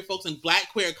Black queer folks and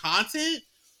Black queer content,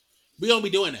 we don't be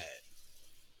doing that.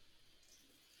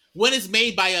 When it's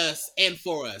made by us and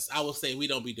for us, I will say we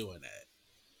don't be doing that.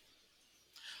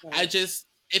 I Right. just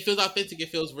it feels authentic. It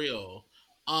feels real.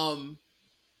 Um,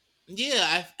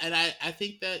 yeah, I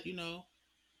think that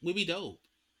we be dope.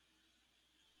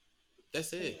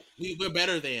 That's it. We're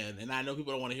better than, and I know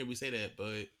people don't want to hear me say that,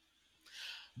 but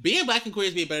being Black and queer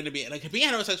is being better than being like being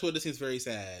heterosexual. This seems very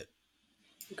sad.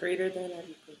 Greater than or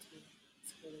equal to?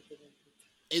 It's greater than or equal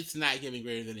It's not giving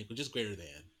greater than equal, just greater than.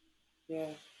 to. Yeah.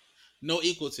 No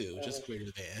equal to, Uh, just greater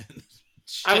than.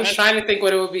 I was Just trying to think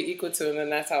what it would be equal to, and then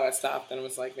that's how I stopped. And I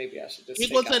was like, maybe I should just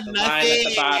equal take to out the line at the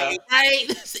nothing, bottom. right?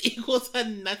 It's equal to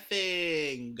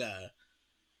nothing.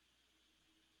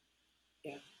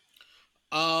 Yeah.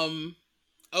 Um.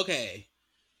 Okay.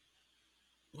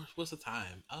 What's the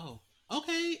time? Oh.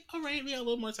 Okay. All right. We got a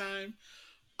little more time.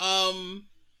 Um.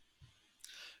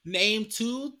 Name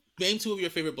two. Name two of your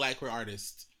favorite Black queer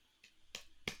artists.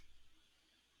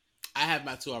 I have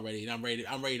my two already, and I'm ready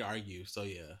to argue. So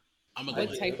yeah, I'm gonna go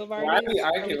What ahead. type Argue. of Why are we artist?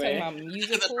 Are we talking arguing? about The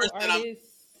musical person that I'm artists?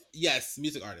 yes,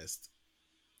 music artist.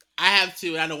 I have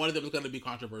two, and I know one of them is going to be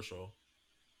controversial.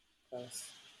 Yes.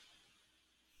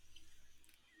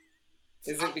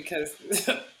 Is it because?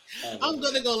 Oh, I'm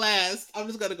never gonna go last. I'm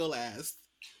just gonna go last.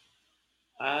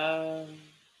 mind.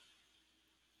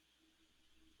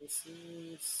 This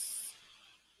is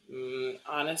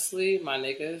honestly my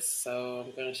niggas. So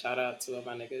I'm gonna shout out two of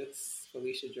my niggas,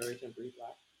 Felicia George and Bree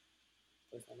Black.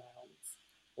 Those are my homies.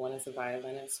 One is a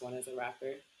violinist, one is a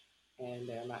rapper, and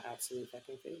they're my absolute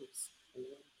fucking faves.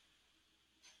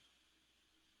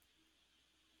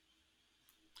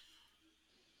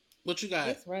 What you got?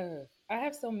 It's rough. I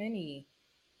have so many.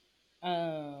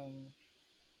 Um,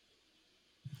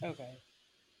 okay,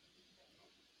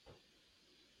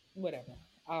 whatever.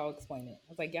 I'll explain it. I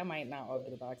was like, y'all might not all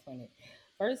get it, but I'll explain it.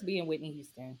 First, being Whitney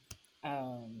Houston.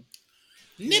 Um,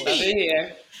 Nippy, Love Lord. it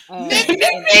here. And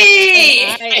Nippy!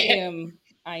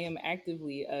 I am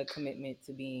actively a commitment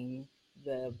to being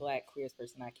the Black queerest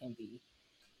person I can be,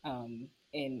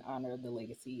 in honor of the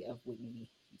legacy of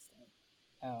Whitney Houston,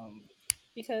 um,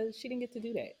 because she didn't get to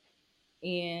do that.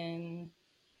 And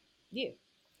yeah,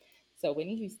 so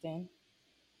Whitney Houston,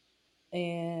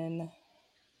 and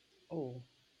Oh,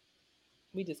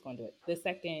 we just gonna do it. The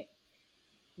second,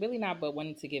 really not, but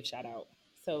wanted to give shout out.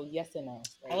 So yes and no,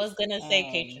 I right? was gonna say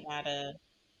Kate Tronada.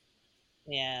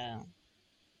 Yeah.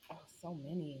 Oh, so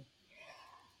many.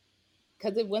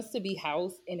 Because it wants to be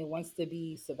House and it wants to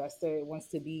be Sylvester. It wants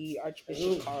to be Archbishop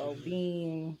Ooh. Carl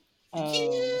Bean.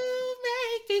 You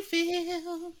make me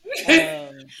feel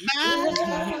Um,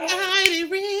 mighty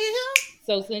real.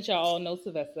 so since y'all all know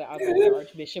Sylvester, I'll go with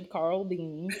Archbishop Carl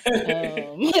Bean,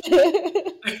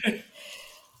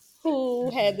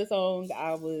 who had the song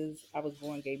 "I was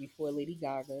Born Gay" before Lady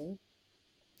Gaga,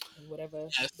 whatever their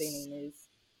Yes. name is.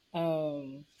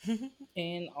 Um,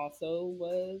 and also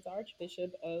was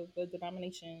Archbishop of the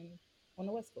denomination on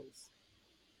the West Coast.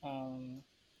 Um,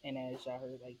 and as y'all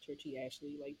heard, like Churchy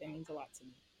Ashley, like that means a lot to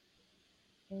me.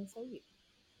 And so yeah,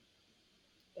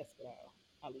 that's what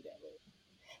I'll leave that with.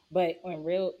 But on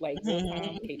real time,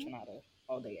 Kate Tronada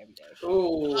all day, every day. Kate I Tronada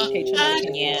Ooh. can just, go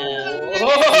on. Yeah.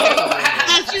 I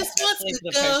just want That's like to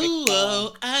the perfect go.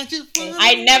 song. I just And, want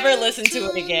I to never go listened to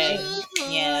it again.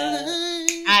 Yeah.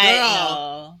 I girl. know.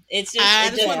 It's just I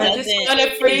it just just want I to. doesn't doesn't want to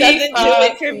it free doesn't do fall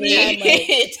it for free. how me. much?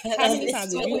 It How many doesn't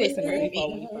times do did you it listen to for Free Fall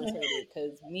when you me. first heard it?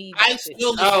 Because me, I that shit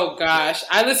still just. listen. Oh gosh,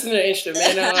 I listen to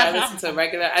instrumental. I listen to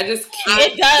regular. I just I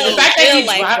can't. It The does still fact that feel he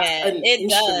like dropped that. an It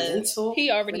does. instrumental He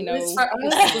already playlist know for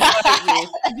his us was like, yeah.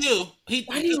 do.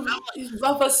 why do Because you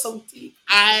love us so deep?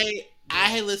 I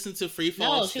had listened to Free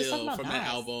Fall No, she was talking still about from that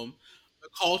Nas. album. The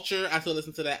Culture, I still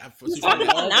listen to that She was from talking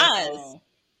that about Love album.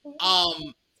 that Nas.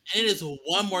 song. And it is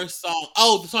one more song.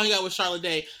 Oh, the song you got with Charlotte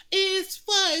Day. It's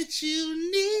what you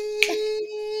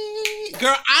need.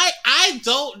 Girl, I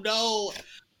don't know.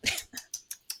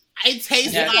 I Is taste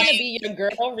this Yes. like gonna be your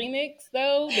girl remix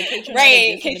though? The Kate Tronada, is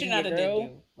Right. this gonna Kate be your Tronada did girl?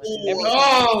 do with it. Every ooh,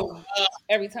 time. Oh,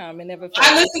 Every time. It never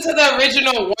I fails. listened to the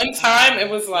original one time. It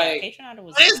was Yeah, like Kate Tronada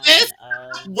was what is this?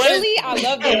 on What is Really? I more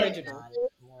love the original. on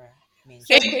more So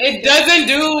mainstream. quick it doesn't Other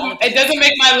do. It people doesn't listen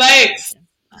make to my more legs. mainstream.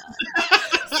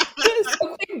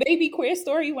 so quick baby queer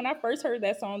story. When I first heard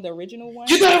that song, the original You one,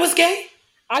 thought it was gay?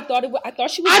 I thought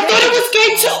she was I thought it gay. was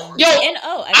gay too. Yo, And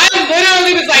oh, I I guess Kate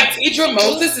literally Tronada was like, did Tidra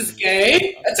Moses is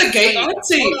gay. That's a gay wait, hold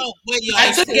auntie. on, wait, y'all.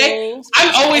 That's a gay. until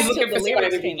I'm always until looking the for somebody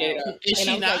lyrics to be came gay out. though. Is And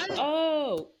I she was like, not?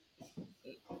 oh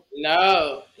No.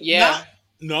 Not Yeah.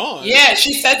 no. Yeah,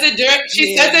 she says it during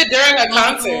yeah. a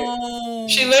concert.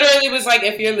 She Oh, literally was like,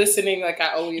 if you're listening, like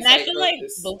I always And I like feel wrote like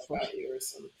this before about you or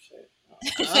some shit.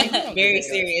 See, he don't very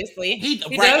deserve that. seriously. He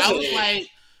right. does I was it. like,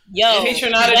 Kate Yo,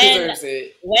 Tronada when deserves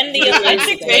it. when the He deserves to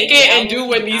Electric Thank take Lady it you. and album do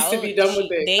what came needs to out, be done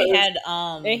with it. they 'Cause- had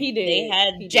And he did. they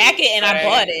had He did. Jacket and I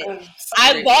bought right. it.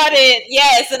 I Sorry. bought it,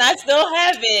 yes, and I still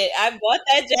have it. I bought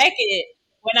that jacket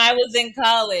when I was in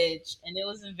college, and it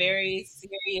was a very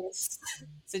serious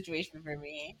situation for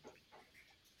me.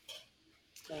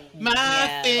 my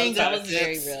Yeah, that was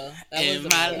very fingertips real. That was and a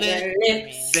my real lips, moment for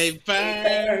me. they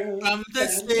burn from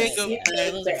the But yeah, so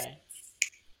cigarette. those are mine.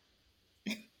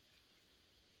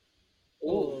 Ooh,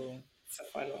 Oh, it's a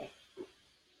fun one.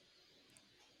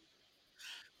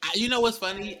 You know what's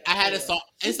funny? I had a yeah. song.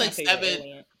 She's It's my like favorite seven.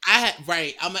 alien. I had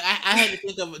right. I had to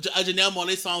think of a Janelle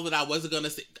Monáe song that I wasn't gonna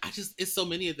sing. It's so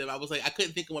many of them. I was like I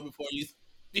couldn't think of one before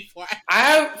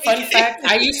Fun fact,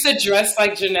 I used to dress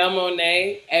like Janelle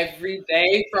Monáe every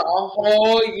day for a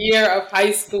whole year of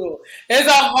high school. There's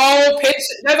a whole picture,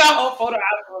 there's a whole photo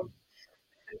album.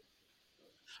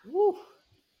 Woo.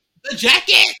 the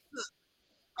jacket.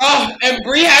 Oh, and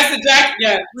Brie has the jacket.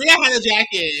 Yeah, Rhea had a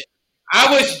jacket.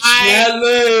 I was I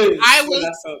I jealous when was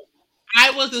I saw.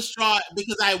 I was distraught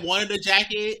because I wanted a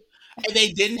jacket and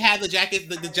they didn't have the jackets.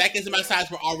 The jackets in my size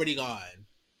were already gone.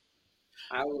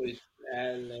 I was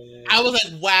jealous. I was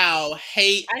like, wow,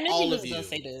 hate I knew he all of was you. gonna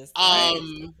say this.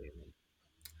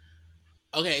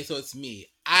 Okay, so it's me.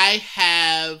 I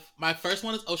have my first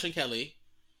one is Ocean Kelly.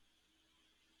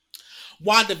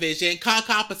 WandaVision,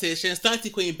 competition,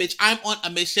 Stunty Queen, bitch. I'm on a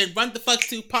mission. Run the fuck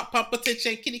to pop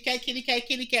competition. Kitty cat, kitty cat,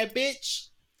 kitty cat, bitch.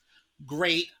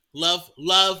 Great. Love,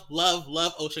 love, love,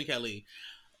 love Ocean Kelly.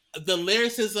 The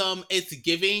lyricism it's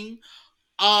giving.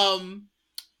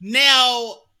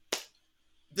 Now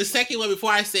the second one,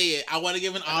 before I say it, I want to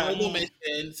give an honorable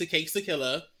mention to Cakes the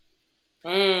Killer.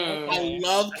 I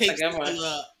love That's a Cakes good the one.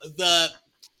 Killer.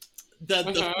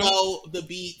 The flow, the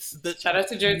beats, Shout out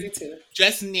to Jersey too.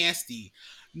 just nasty.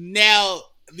 Now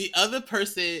the other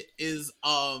person is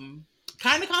kind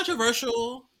of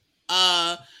controversial.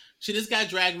 She just got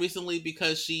dragged recently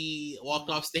because she walked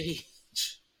off stage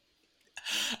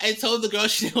and told the girl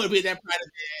she didn't want to be that part of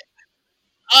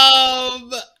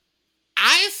it.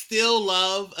 I still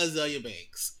love Azalea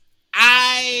Banks.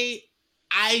 I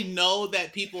know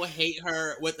that people hate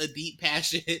her with a deep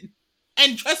passion.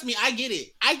 And trust me, I get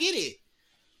it. I get it.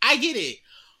 I get it.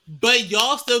 But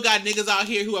y'all still got niggas out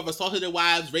here who have assaulted their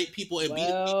wives, raped people, and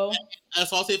beat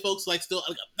assaulted folks. Like still,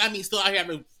 I mean, still out here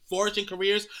having flourishing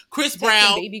careers. Chris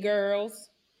Brown, baby girls,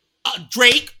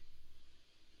 Drake.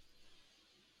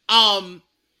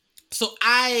 So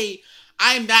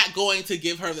I'm not going to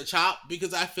give her the chop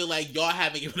because I feel like y'all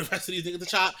haven't given the rest of these niggas the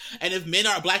chop. And if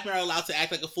black men are allowed to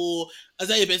act like a fool,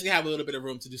 Azalea basically have a little bit of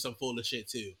room to do some foolish shit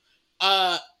too.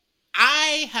 I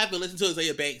have been listening to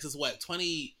Azalea Banks since what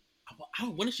 20.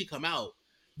 When did she come out?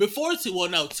 Before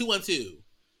 212.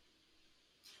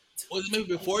 Was it maybe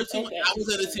before 2? I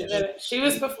was at a 212. She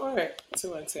was before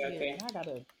 212, I think. I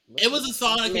gotta. It was a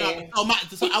song that came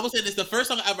out. So I was saying this. The first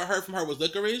song I ever heard from her was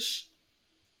Licorice.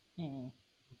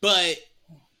 But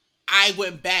I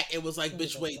went back and was like,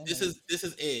 bitch, wait, this is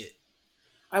it.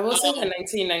 I will say that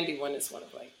 1991 is one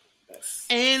of like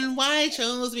best. And why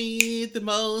chose me the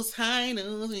most high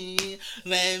knows me.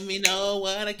 Let me know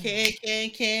what I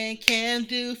can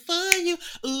do for you.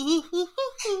 Ooh, ooh,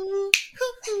 ooh,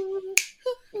 ooh,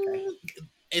 ooh.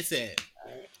 It's it.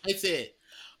 It's it.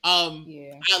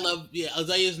 I love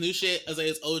Azalea's new shit,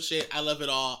 Azalea's old shit. I love it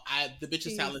all. The bitch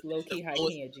is talented. Low key, high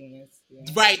key, a genius.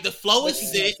 Yeah. Right, the flow is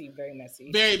sick. Messy, very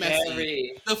messy. Very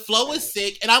messy. The flow is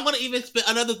sick, and I'm gonna even spit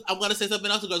another. I'm gonna say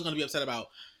something else the girl's gonna be upset about.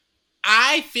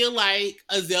 I feel like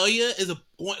Azalea is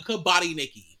could body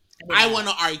Nicki. I want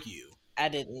to argue. I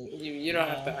didn't. You don't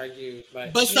have to argue,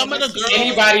 but some of the girls,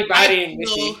 anybody bodying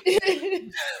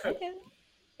Nicki.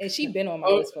 And she been on my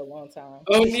list for a long time.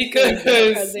 Oh, Nika, keep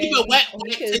it wet.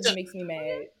 Nika makes me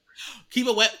mad. Keep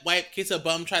it wet. Wipe. Kiss a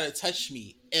bum. Try to touch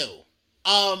me. Ew.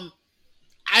 I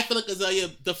feel like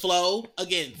Azalea, the flow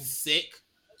again, sick.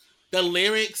 The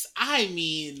lyrics, I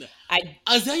mean,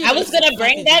 Azalea. I was gonna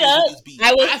bring that up.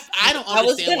 I don't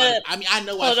understand why. I mean, I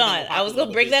know why. Hold on, I was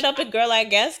gonna bring that up in Girl I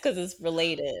Guess because it's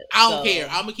related. I don't care.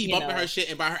 I'm gonna keep bumping her shit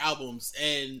and buy her albums,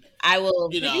 and I will.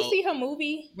 Did you see her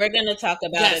movie? We're gonna talk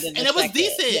about it in a second. And it was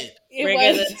decent. We're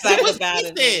gonna talk about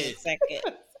it in a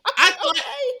second.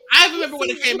 I remember when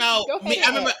it came out.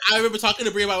 I remember talking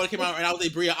to Bria about when it came out, and I was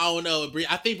like, Bria, I don't know. And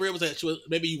I think Bria was like,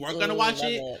 maybe you weren't gonna watch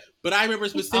it. But I remember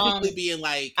specifically being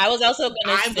like, I was also gonna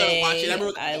watch it. I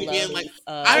remember being like,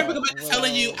 I remember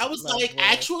telling you, I was like,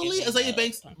 actually, Azalea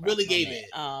Banks really gave it.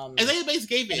 Azalea Banks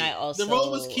gave it. The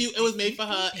role was cute. It was made for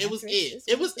her. It was it.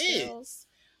 It was it.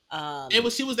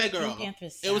 She was that girl.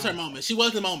 It was her moment. She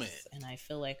was the moment. And I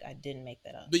feel like I didn't make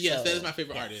that up. But yes, that is my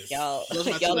favorite artist.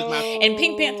 And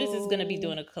Pink Panthers is gonna be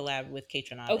doing a collab with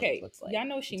Kaytranada. Okay, it looks like. y'all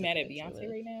know she mad at Beyonce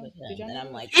right now. Did y'all know?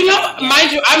 I'm like,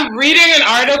 mind you, I'm reading an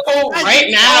article right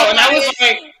now, and I was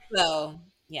like, so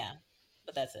yeah,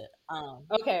 but that's it.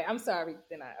 Okay, I'm sorry.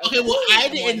 Then okay, well, I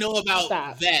didn't know about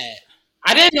that.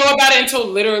 I didn't know about it until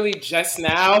literally just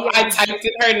now. I typed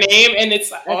in her name, and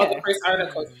it's all the first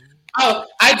articles. Oh,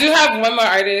 I do have one more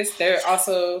artist. They're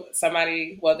also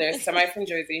somebody. Well, there's somebody from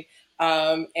Jersey,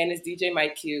 and it's DJ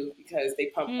Mike Q because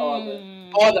they pump all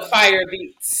the fire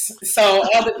beats. So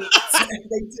all the beats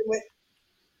they do it.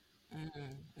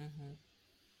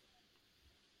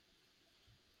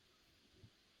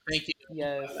 Thank you.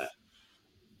 Yes.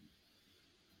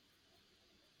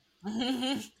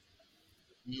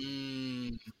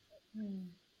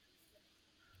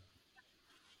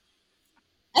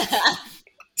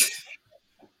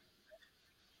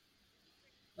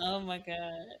 Oh my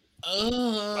god.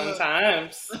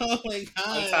 Sometimes. Oh my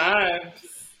god. Sometimes.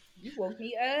 You woke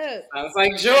me up. Sounds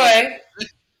like joy.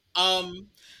 And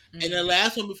the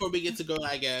last one before we get to Girl,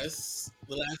 I guess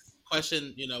the last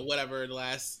question, whatever, the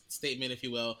last statement, if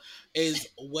you will, is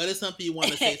what is something you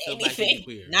want to say to Black and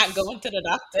queer? Not going to the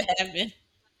doctor having.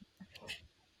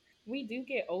 We do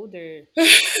get older.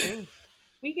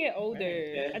 We get older.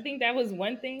 Right, yeah. I think that was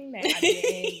one thing that I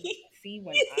didn't see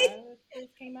when I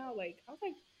first came out. Like, I was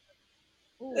like,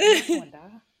 "Oh, I'm not gonna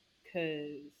die,"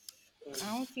 because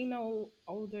I don't see no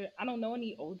older. I don't know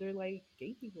any older like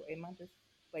gay people. Am I just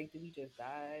like, did we just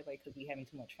die? Like, because we having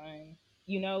too much fun?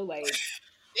 Like.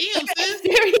 Damn,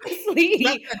 seriously,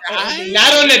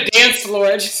 not on the dance floor.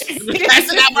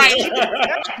 That's not right.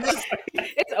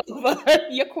 It's over.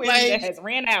 Your queer has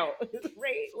ran out.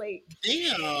 Right? Like,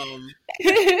 damn.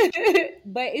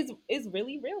 But it's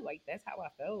really real. Like, that's how I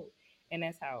felt, and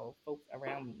that's how folks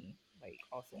around me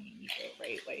also made me feel.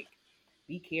 Right? Like,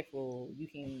 be careful. You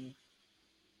can,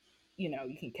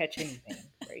 you can catch anything,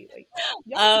 right? Like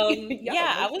y'all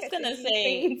Yeah, I most was catching gonna these say,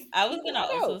 things I was you gonna don't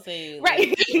also know, say, like,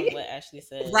 right? from what Ashley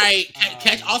said, Right.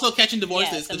 Also catching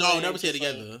yeah, divorces because y'all will similar, never say it just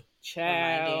like together.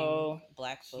 reminding Child,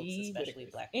 black folks, gee especially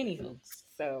whittakers. black queer Anywho, folks,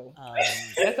 so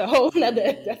um, that's a whole nother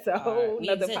we are, we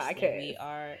exist, like, we podcast.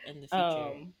 are in the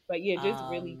future. But yeah, just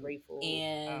really grateful.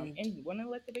 And And want to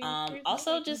let the baby queers know,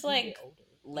 also like we just do get like older,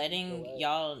 we do grow letting up.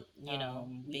 y'all,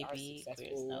 We are baby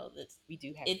queers successful. know that We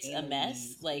do have it's a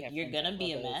mess. families. We Like, have you're friends that gonna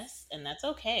be love a us. mess, and that's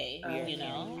okay. We are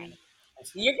very kind of.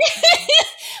 You're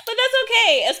but that's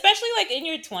okay, especially like in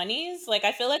your 20s. Like,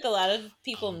 I feel like a lot of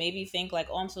people maybe think like,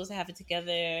 oh, I'm supposed to have it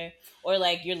together, or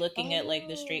like you're looking at like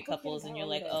the Oh, straight who cares couples and about you're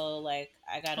all of like, that? oh, like,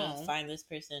 I gotta Oh, find this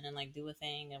person and like do a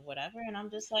thing and whatever, and I'm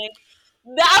just like,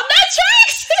 I'm not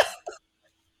trying.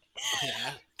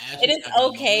 Okay, It Ashley's is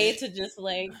having a okay moment. to just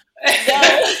like, no,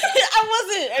 I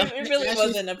wasn't, it really Ashley's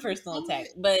wasn't a having personal a attack, moment.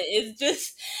 but it's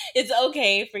just, it's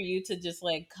okay for you to just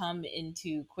like come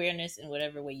into queerness in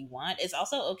whatever way you want. It's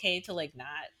also okay to like not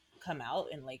come out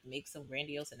and like make some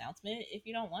grandiose announcement if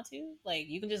you don't want to. Like,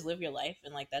 you can just live your life,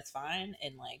 and like that's fine,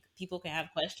 and like people can have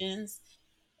questions,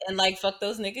 and like fuck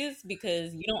those niggas,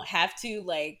 because you don't have to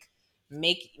like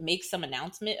make some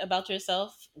announcement about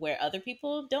yourself where other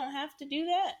people don't have to do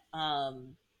that.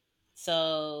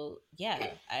 So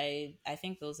yeah, I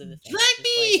think those are the things, Drag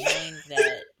just like me. knowing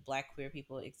that black queer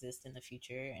people exist in the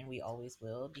future, and we always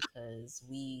will, because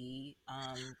we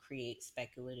create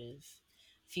speculative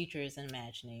futures and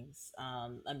imaginings,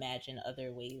 imagine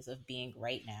other ways of being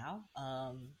right now,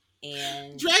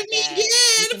 and Drag me that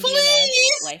we again, can be a mess.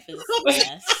 please. Life is a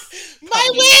mess. My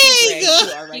Probably for you wig. drags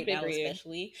who are right keep it now, real.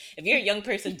 especially if you're a young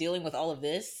person dealing with all of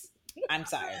this. I'm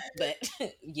sorry, but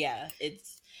yeah,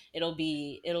 it'll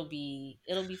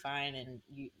be fine, and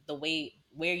the way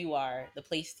where you are, the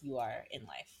place you are in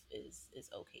life is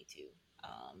okay too.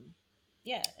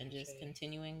 Yeah, and just Shay,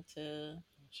 continuing to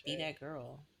be Shay. that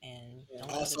girl, and Yeah.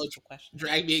 don't let other Also, people question it.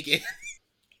 drag me again.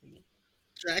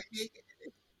 Drag me again.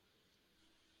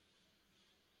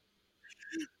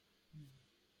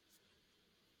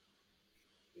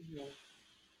 Mhm.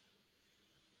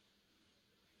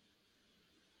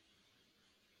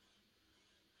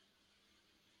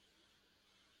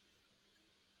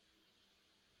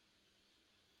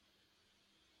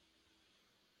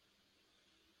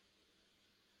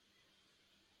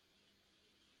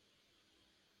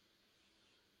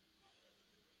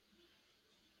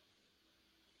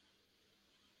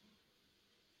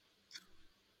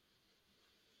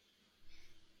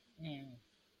 Mm.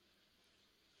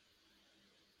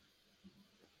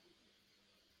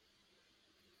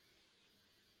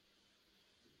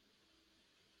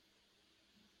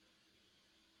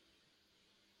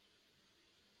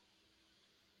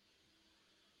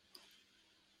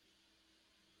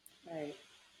 Right.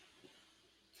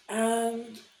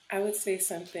 Um, I would say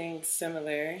something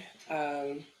similar.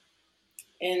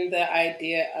 In the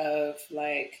idea of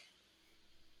like,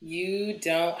 you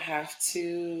don't have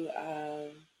to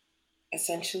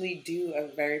essentially do a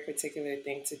very particular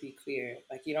thing to be queer.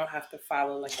 Like, you don't have to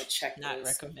follow like a Not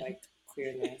checklist of recommend. like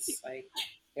queerness. Like,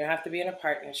 you don't have to be in a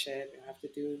partnership. You don't have to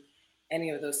do any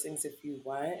of those things if you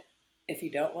want. If you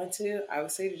don't want to, I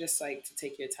would say to just like to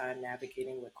take your time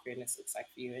navigating what queerness looks like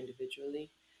for you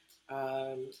individually.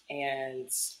 And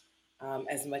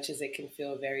as much as it can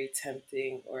feel very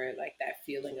tempting, or like that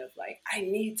feeling of like, I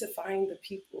need to find the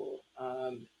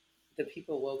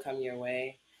people will come your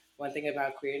way. One thing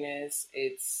about queerness,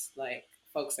 it's like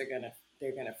folks are gonna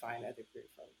they're gonna find other queer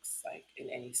folks like in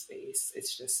any space.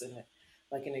 It's just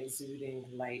like an exuding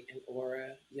light and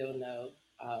aura. You'll know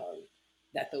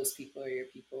that those people are your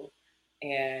people,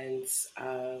 and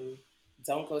um,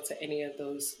 don't go to any of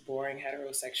those boring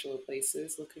heterosexual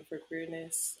places looking for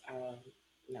queerness.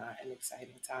 Not an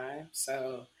exciting time.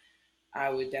 So I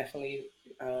would definitely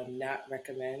not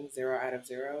recommend 0 out of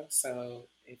 0. So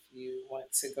if you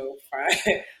want to go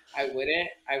find, I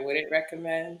wouldn't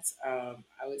recommend.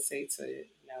 I would say to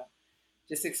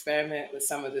just experiment with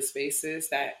some of the spaces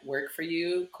that work for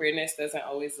you. Queerness doesn't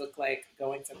always look like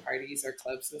going to parties or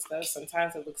clubs and stuff.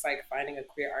 Sometimes it looks like finding a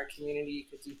queer art community you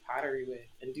could do pottery with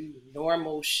and do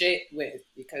normal shit with,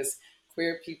 because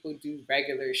queer people do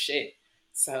regular shit.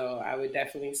 So I would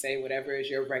definitely say whatever is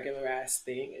your regular ass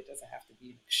thing, it doesn't have to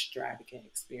be an extravagant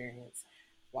experience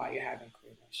while you're having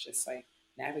queerness. Just like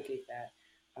navigate that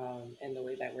in the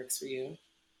way that works for you,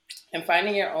 and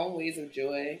finding your own ways of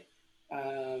joy.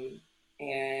 Um,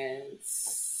 and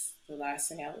the last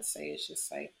thing I would say is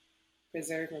just like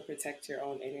preserve and protect your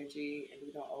own energy, and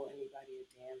you don't owe anybody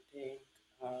a damn thing.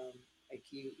 Like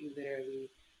you literally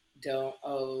don't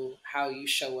owe how you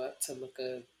show up to look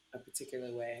a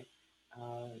particular way.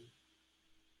 Um,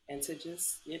 and to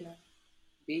just,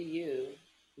 be you,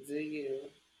 do you,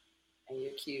 and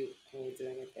you're cute and you're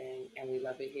doing your thing, and we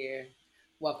love it here.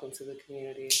 Welcome to the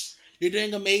community. You're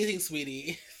doing amazing,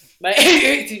 sweetie. But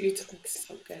you're doing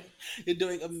so good. You're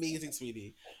doing amazing,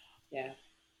 sweetie. Yeah.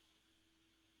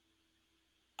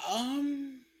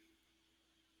 Um.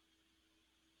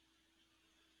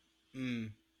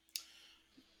 Mm.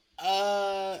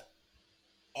 Uh.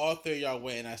 All three of y'all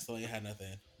went, and I still ain't had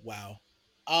nothing. Wow.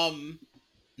 Um.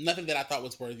 Nothing that I thought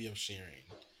was worthy of sharing.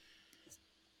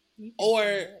 You can Or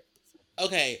start.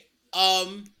 okay.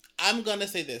 I'm gonna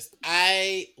say this.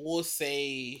 I will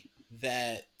say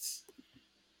that.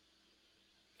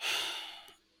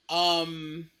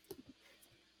 Um.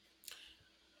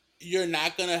 You're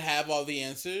not gonna have all the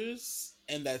answers,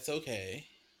 and that's okay.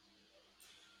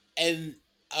 And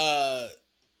uh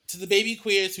to the baby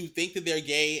queers who think that they're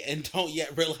gay and don't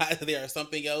yet realize that they are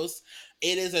something else,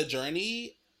 it is a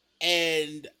journey,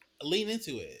 and lean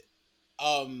into it.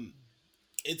 Um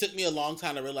it took me a long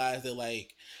time to realize that,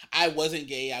 like, I wasn't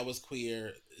gay, I was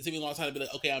queer. It took me a long time to be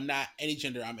like, okay, I'm not any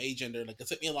gender, I'm agender. Like, it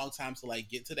took me a long time to like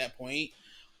get to that point.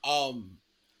 Um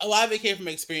a lot of it came from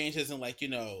experiences and, like,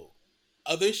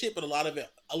 other shit, but a lot of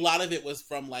it was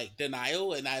from like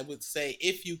denial. And I would say,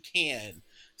 if you can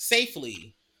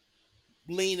safely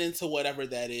lean into whatever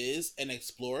that is and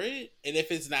explore it. And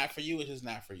if it's not for you, it's just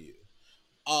not for you.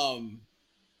 Um,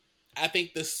 I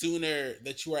think the sooner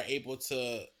that you are able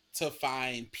to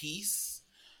find peace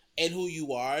in who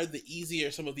you are, the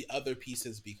easier some of the other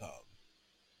pieces become.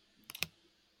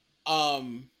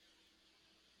 Um,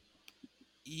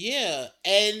 yeah,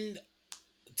 and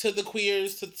to the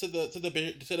queers, to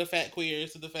the fat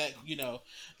queers, to the fat,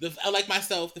 the I like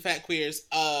myself, the fat queers.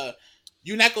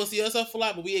 You're not gonna see yourself a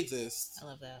lot, but we exist. I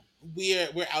love that. We're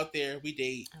out there. We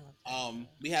date. I love that.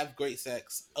 We have great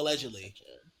sex, That's allegedly. such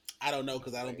a I don't know,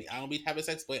 because nice word. I don't be having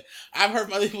sex, but I've heard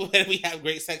from other people that we have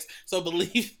great sex. So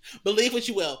believe what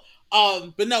you will.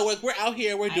 But no, we're out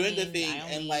here, we're I doing the mean, thing, I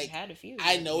and only like, had a few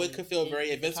I that know it we could feel very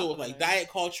didn't even invincible talk with about like already, diet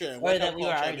culture and or workout that we were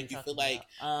culture, and already make you feel talking like about.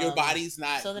 your body's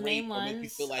not So the great, main or make you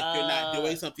feel ones like you're not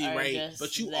doing something are right,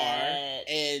 but just you are. that.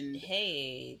 And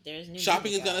Hey, there's new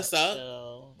shopping music is gonna out, suck,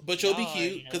 so but you'll be y'all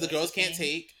already cute know because the that's a girls can't thing.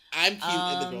 take. I'm cute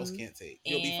and the girls Um, can't take.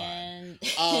 You'll be fine. and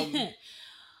Um,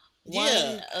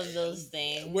 yeah, one of those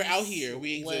we're out things here.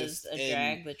 We was exist, a and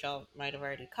drag that y'all might have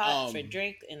already caught for um,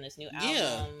 Drake in this new yeah,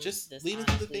 album, just this lean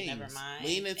into the honestly never things. mind,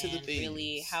 Lean into the and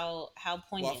really things how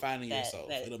while poignant finding that yourself.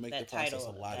 that It'll make the that process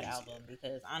a title of lot that easier. album,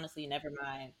 because honestly never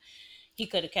mind, he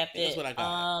could have kept And that's it. what I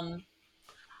got.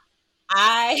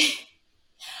 I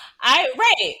I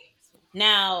right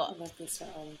now I love this for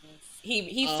all of us.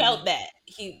 he felt Um, that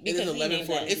he, it is because he named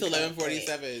that as It's he eleven felt, forty right?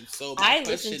 seven. So my I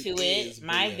listened question to it. is,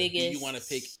 Bria, do you want to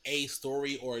pick a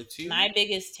story or two? My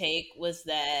biggest take was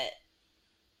that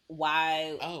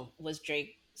why Oh, was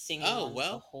Drake singing oh on the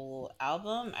well. whole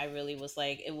album? I really was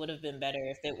like, it would have been better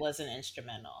if it was an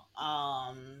instrumental.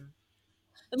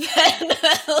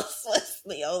 That was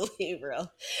the only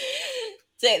real.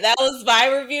 That was my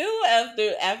review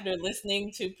after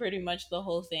listening to pretty much the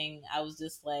whole thing. I was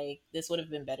just like, this would have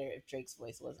been better if Drake's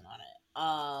voice wasn't on it.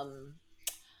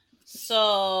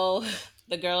 So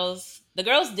the girls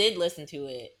did listen to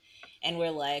it and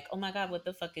were like, "Oh my god, what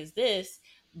the fuck is this?"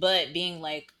 But being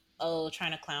like, "Oh,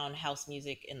 trying to clown house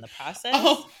music in the process."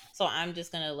 Oh, So I'm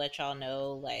just gonna let y'all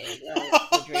know, like, Right.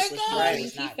 what oh Drake my was No, doing god. Right.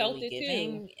 was he not felt really it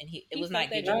too. giving, and it He was felt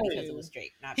not that giving joint Right. because it too. was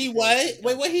Drake, not He because he what?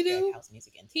 Wait, don't what try to he drag do? house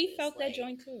music into He this. felt that Like,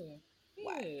 joint too.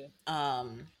 why? Yeah.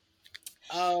 Um,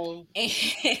 Oh, and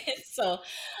so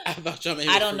I thought y'all made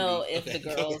I it don't know fruity. if the Okay,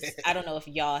 girls. okay. I don't know if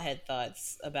y'all had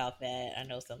thoughts about that. I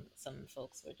know some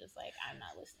folks were just like, I'm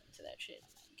not listening to that shit. I'm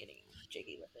not getting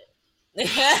jiggy with it.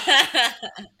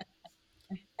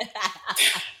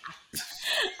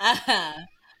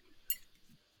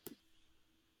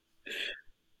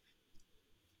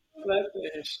 That's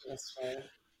the issue. That's fine.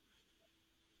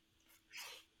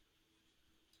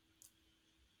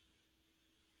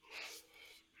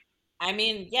 I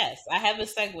mean, yes, I have a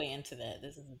segue into that.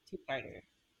 This is a two-parter.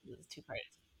 This is two parts.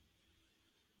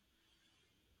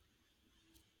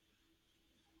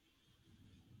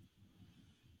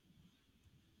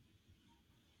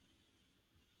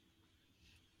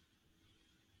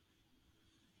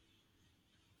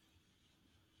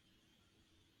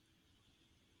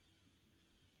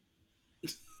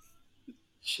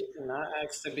 She did not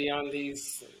ask to be on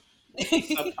these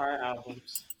subpar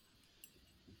albums.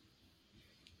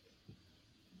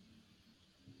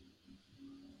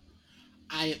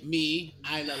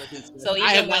 I'm not listening to it. So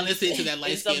I am even not when listening to that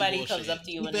light if skin somebody comes bullshit. up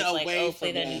to you Keep and it it's like, away "Oh,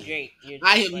 play from that new me. Drake," you're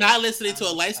I just am like, not listening "I don't to know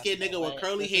a what you're light talking skinned about. nigga with What?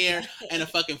 curly This is hair not." and a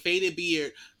fucking faded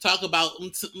beard talk about.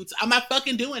 I'm not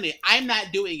fucking doing it. I'm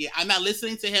not doing it. I'm not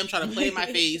listening to him try to play in my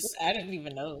face. I don't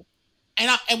even know.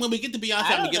 And when we get to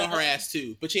Beyonce, I I'm gonna don't get on her know. ass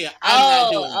too. But yeah, I'm not Oh,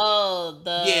 doing it. oh,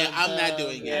 Yeah, I'm not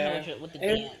doing I it. know Yeah. what you're with the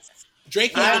And dance.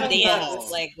 Drake You can know I get the a have piece of not dance, hog.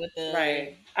 listened. like with the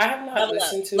Right. I have not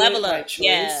listened to level it by up,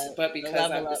 yeah, choice, but the because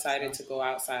level I've up decided song. to go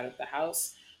outside of the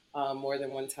house more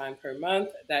than one time per month,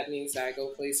 that means that I go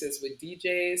places with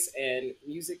DJs and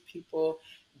music people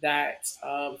that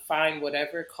find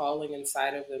whatever calling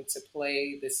inside of them to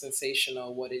play the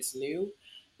sensational what is new.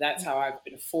 That's how I've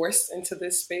been forced into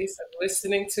this space of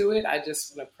listening to it. I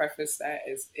just want to preface that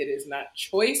as it is not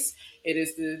choice. It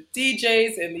is the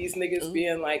DJs and these niggas Ooh,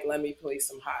 being like, let me play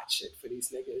some hot shit for these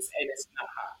niggas. And it's not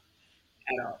hot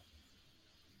at all.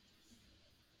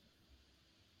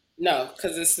 No,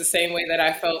 because it's the same way that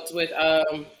I felt with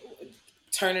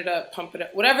Turn It Up, Pump It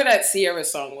Up, whatever that Sierra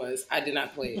song was. I did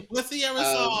not play it. What's the Sierra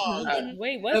Um, hmm song? uh, hmm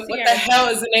Wait, what's what the Sierra hell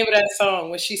is song? the name of that song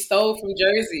when she stole from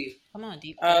Jersey? come on,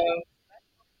 deep Um, cut.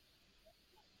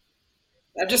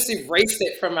 I just erased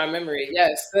it from my memory.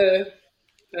 Yes, I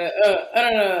don't know. I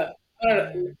don't know.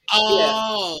 Mm. Yeah,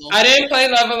 Oh, I didn't play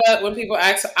Level Up when people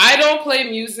ask. I don't play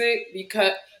music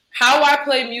because how I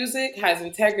play music has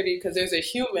integrity because there's a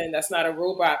human that's not a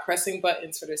robot pressing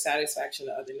buttons for the satisfaction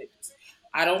of other niggas.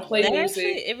 I don't play That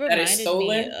actually music it that is reminded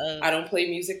me stolen. of. I don't play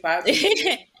music by abusive.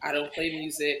 It I don't play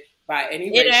music by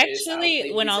any rapists. I don't actually,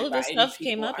 play when all music of by this any stuff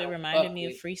came people up, I it don't reminded fuck me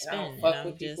of with. Free And I don't Spin, and fuck I'm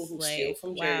with people just who steal like,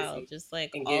 from wow, Jersey just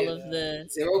like and all give of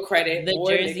zero credit the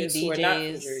or Jersey niggas who are not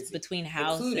from DJs Jersey, between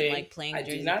house and including like playing I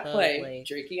do Jersey not club, play like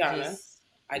Drakeiana. just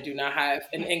I do not have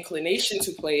an inclination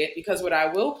to play it because what I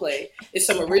will play is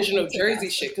some original to Jersey gossip.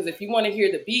 shit. Because if you want to hear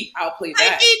the beat, I'll play I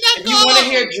that. need If you want to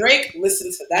hear knuckles. Drake,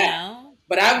 listen to that. Now,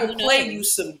 But I will who play you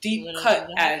knows some deep what cut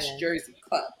would ass happen? Jersey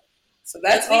club. So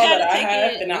But that's all that I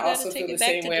have, and I we gotta also take feel the it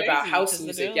back same to way about Jersey house because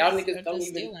the music. Y'all girls niggas are don't just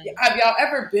even. stealing. Have y'all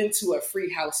ever been to a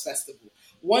free house festival?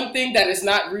 One thing that is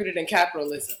not rooted in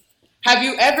capitalism. Have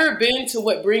you ever been to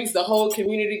what brings the whole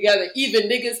community together? Even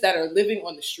niggas that are living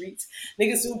on the streets,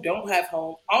 niggas who don't have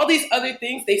homes, all these other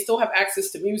things, they still have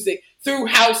access to music through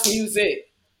house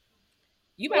music.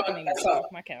 You So about to make me that's jump all.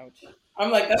 off my couch.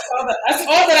 I'm like, that's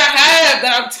all that I have.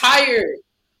 That I'm tired,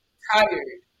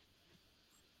 tired.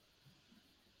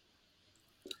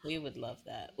 We would love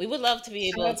that. We would love to be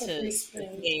Shout able out to Free to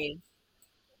Spin.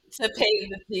 pay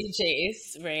the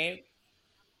DJs, right?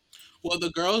 Well, the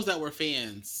girls that were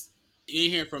fans, you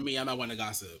didn't hear from me. I'm not one to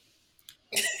gossip.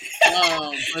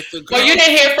 But the Well, you girls.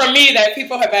 didn't hear from me that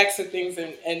people have access to things,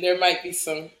 and there might be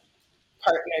some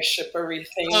partnershipery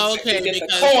things Oh, if we okay, get the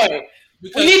coin.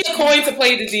 We because need the coin to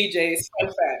play the DJs. Fun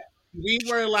fact. we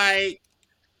were like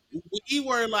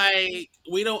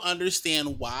we don't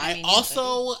understand I why. mean, yes, I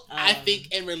do. Also, I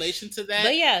think in relation to that,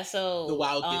 But yeah, the so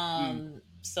wild get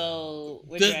so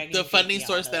we're the dragging funding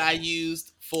source that I Drakeana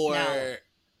used now. for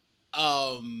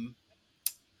um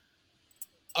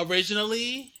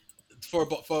originally for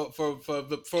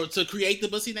to create the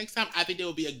bussy next time, I think there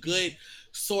would be a good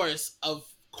source of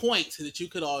coins that you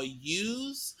could all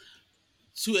use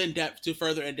to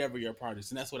further endeavor your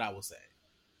projects, and that's what I will say.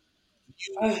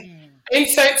 You Uh, Mm.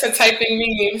 insert to typing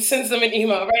meme. Sends them an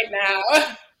email right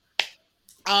now.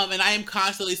 and I am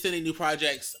constantly sending new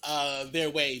projects their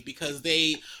way because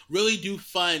they really do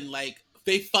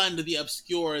they fund the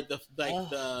obscure, Ugh.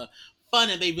 the fun,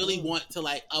 and they really Ooh. want to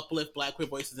like uplift Black queer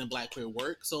voices and Black queer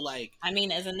work. So like, I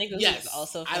mean, as a nigga who's yes,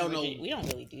 also I from don't Virginia, know we don't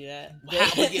really do that.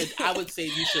 how, but yeah, I would say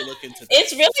you should look into that.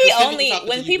 It's really Specifically only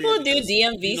talking to when you, Bria, people do because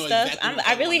you DMV know stuff. exactly what I'm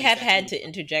I talking about, really and have exactly had what. to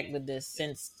interject with this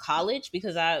since college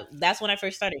because I that's when I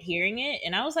first started hearing it,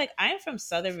 and I was like, I am from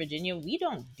Southern Virginia. We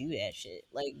don't do that shit.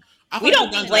 Like, I we played I the do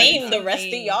don't guns want to when I name claim got. the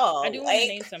rest of something. I y'all. do want to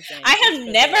name Like, something I just have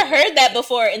for never the heard that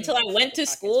before until I of went the to podcast.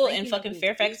 school in Frankie fucking Knuckles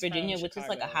Fairfax, is from Virginia, which is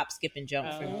like a Chicago, hop, skip, and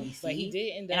jump from but he DC.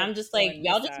 did end And up I'm just like, on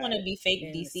y'all this just want to side be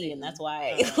fake in the DC, and that's city.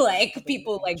 why I like believe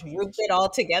people in like group it transition. all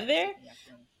Excuse together. me, I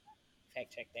can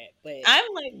fact check that. But I'm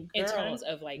like, in girl, terms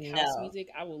of like house no. music,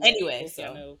 I will let Anyway, both y'all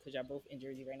so. know because y'all both in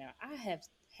Jersey right now. I have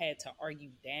had to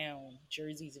argue down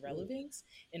Jersey's relevance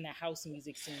in the house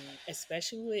music scene,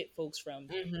 especially with folks from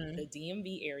Mm-hmm. the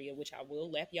DMV area, which I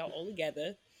will lap y'all all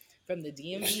together from the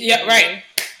DMV Yeah, area.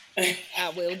 right. I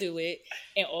will do it,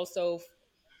 and also,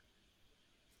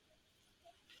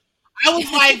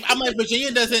 I'm like,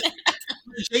 Virginia doesn't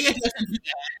do that.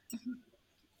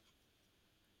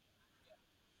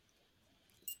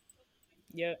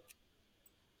 yeah,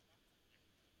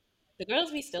 The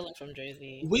girls be stealing from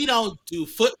Jersey. We don't do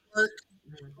footwork.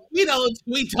 Mm. We don't.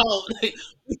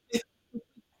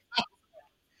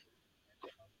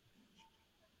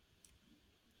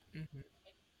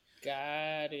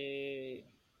 Got it.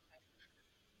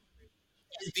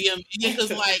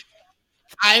 Because like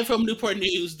I'm from Newport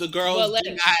News. The girls Well,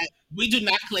 we do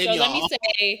not claim so let me y'all.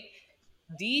 say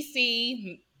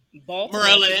DC, Baltimore could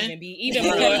Maryland. even be even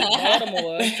more.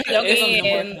 Baltimore Don't give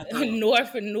them no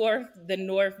and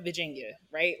North Virginia,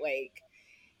 right? Like,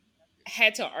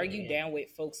 had to argue down with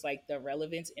folks like the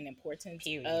relevance and importance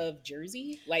Period. of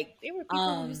Jersey. Like, there were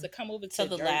people who used to come over to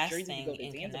the last Jersey to thing go to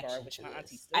in Zanzibar, connection which to my auntie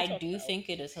this, still I talk do about. think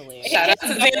it is hilarious. Shout out to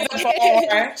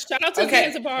Zanzibar. Shout out to Okay.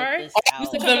 Zanzibar. Put this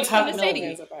Used to out. come up from the Love city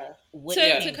Zanzibar.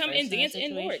 to come and dance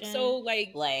in Newark. So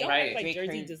like don't Right. act like Drake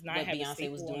Jersey heard does not what have a Beyonce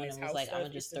staple was on doing its and was house like, stuff. I'm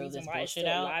gonna It's just the throw reason this why it's bullshit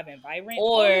still out. alive and vibrant Or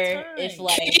all the if time.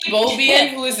 like Bobian,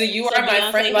 who is the You Are My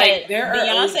Beyonce Friend, like there are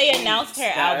Beyonce OGs announced her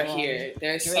that are album. here.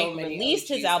 There's Drake so many released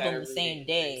his OGs that album are the rooted same in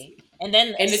day, Jersey. and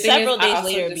then And the thing several is, I days also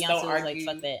later, just Beyonce don't was like, argue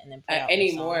 "Fuck that," and then put out her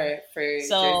anymore song. for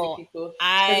So Jersey people.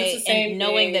 Because it's the same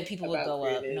knowing that thing people would about go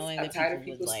up, queerness. knowing I'm that tired of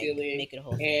people would people like stealing, make it a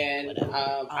whole thing, and whatever.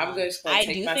 I'm just going I to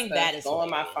take do my think stuff, that is go on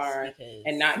my hilarious farm, because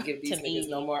and not give these to niggas me,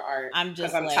 no more art. I'm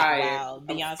just I'm like, tired. wow,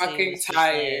 I'm Beyonce fucking was just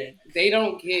tired. like, They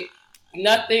don't get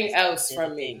nothing just else did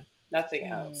from the me. thing. Nothing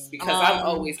else. Because I'm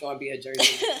always going to be a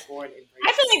Jersey born and raised.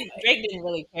 I feel like Drake didn't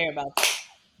really care about that.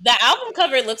 The album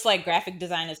cover looks like graphic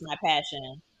design is my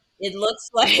passion. It looks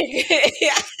like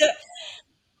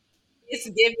it's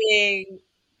giving.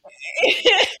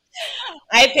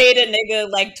 I paid a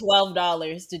nigga like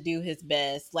 $12 to do his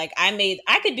best. Like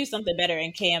I could do something better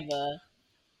in Canva.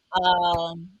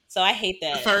 So I hate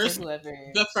that for whoever.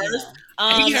 The first,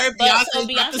 he heard but Beyonce so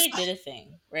Beyonce did a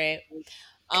thing, right?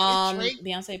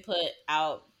 Beyonce put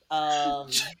out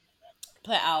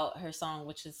her song,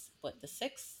 which is what, the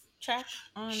 6th track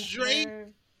on her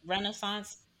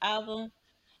Renaissance album.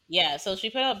 Yeah, so she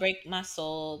put out "Break My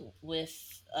Soul" with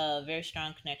very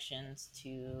strong connections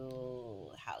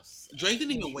to house. Drake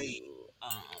didn't even wait.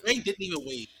 Drake didn't even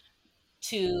wait.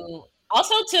 To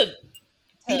also to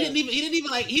he didn't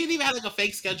even have like a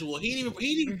fake schedule. He didn't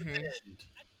even pretend.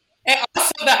 And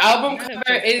also the album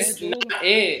cover is not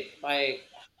it. Like,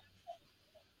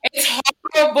 it's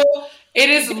horrible. It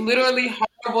is literally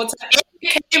horrible.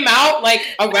 It came out like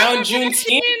around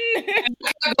Juneteenth.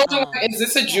 Is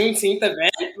this a Juneteenth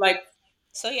event? Like,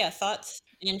 so yeah, thoughts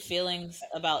and feelings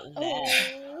about that.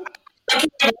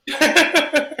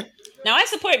 Now I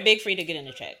support Big Free to get in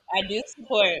the check. I do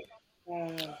support.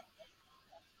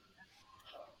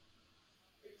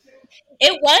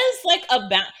 It was like a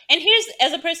bounce. And here's,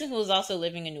 as a person who is also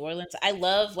living in New Orleans, I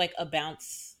love like a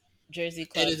bounce Jersey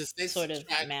club sort of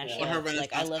mashup.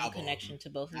 Like I love a connection to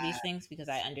both of these things because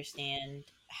I understand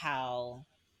how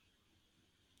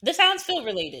the sounds feel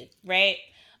related, right?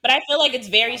 But I feel like it's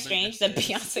very strange that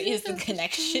Beyonce is the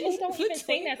connection. We don't even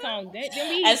sing that song.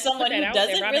 As someone who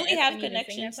doesn't really have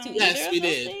connections to either of those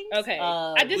things. Okay.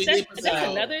 That's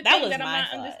another thing that was that I'm my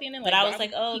not thought. understanding. But I was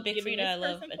like, oh, Big Frida, I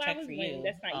love A Check for You.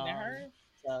 That's not even her.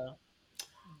 So.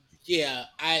 Yeah,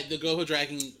 the girl who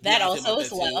dragging that also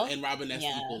as well, and Robin S.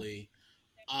 equally.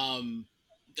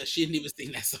 She didn't even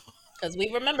sing that song because we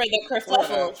remember the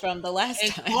kerfluffle from the last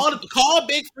time. Call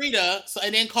Big Frida,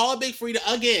 and then call Big Frida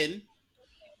again.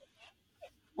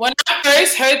 When I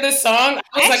first heard the song,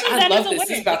 I was like, I love this.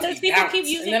 This is about to be bounce.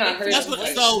 And then I heard that's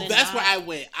where I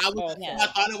went. I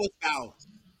thought it was bounce.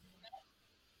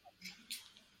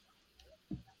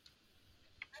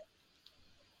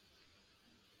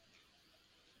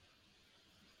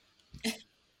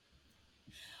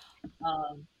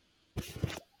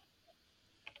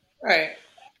 Right.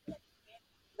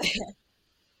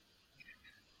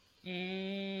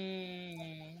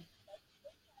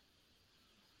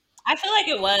 I feel like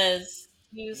it was.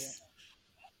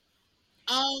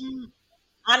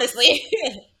 Honestly.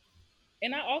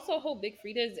 And I also hope Big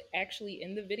Frida is actually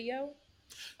in the video.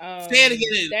 Say it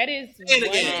again. That is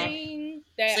one thing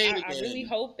that I really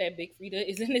hope that Big Frida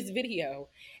is in this video.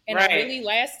 And I really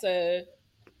last to...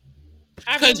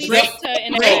 I really left her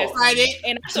in the last one.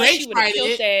 And I thought she would have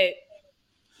killed that.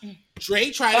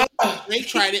 Drake tried it. Drake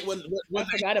tried it when I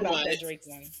forgot about that Drake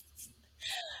one.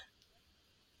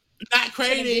 Not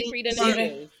crediting,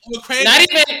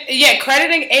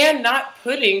 crediting and not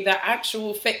putting the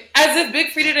actual fake, as if Big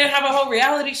Frida didn't have a whole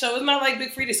reality show. It's not like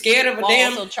Big Frida scared of a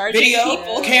damn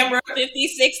video camera,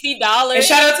 $50-$60. And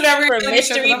shout out to that for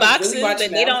mystery boxes that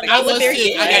they don't know what they're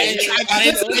getting. I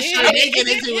get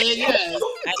into it. Yes.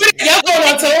 Y'all going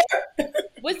on tour?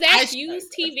 Was that Fuse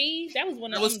TV? That was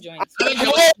one of them joints.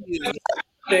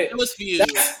 It was Fuse.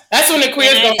 That's when the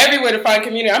queers go everywhere to find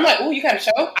community. I'm like, ooh, you got a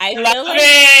show? I feel like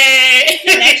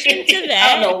connection to I don't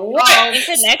that, know what in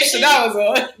section connection, I was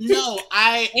on. No,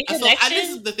 in this connection,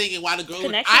 is the thing, and why the girl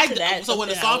connection to that, so when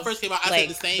the something I song first was came out, I said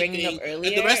the like same bringing up thing that the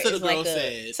earlier rest of the is like girls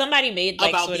a said somebody made like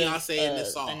about sort of Beyonce in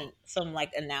this song. some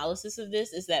like analysis of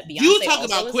this is that You Beyonce talk also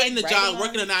about is quitting like the riding job,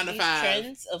 working a on 9 to these 5,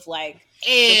 trends of like to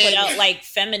put and out like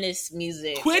feminist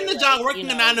music quitting or the like job, working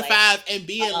a 9 to like 5, and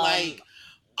being um like,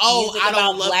 oh, music I don't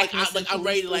about love blackness and I'm police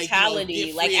ready to get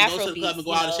brutality, like free and go to Afro the club beats, and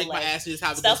go out and shake my like ass and just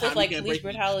have a good stuff with time. You like can't police break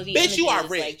me, brutality bitch. You are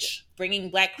images, like rich. bringing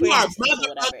black You are queerness into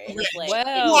whatever. motherfucking And rich. it's like You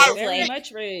Well, are this is very rich. like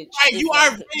much rich. Right? You is are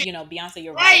like rich. Beyonce,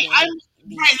 you're Right? riding Right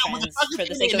these now, what the trends fuck for is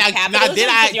the the sake of now? Did capitalism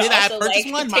because you're I also purchase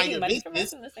like one? Mind taking your money from us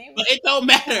business. in the same But it don't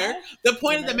matter. time, The you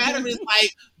point of the know. matter is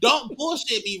like, don't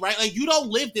bullshit me, right? Like you don't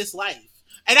live this life.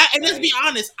 And let's be Right.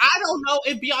 honest, I don't know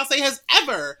if Beyonce has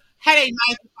ever had a 9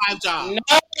 to 5 job.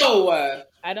 No.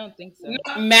 I don't think so.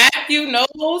 Matthew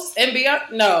Knowles and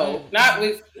Beyonce. No, Mm-hmm. not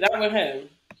with him.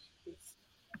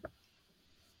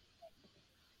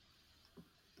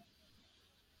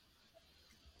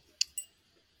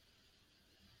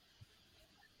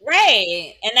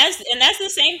 Right, and that's the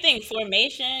same thing.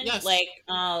 Formation, Yes. like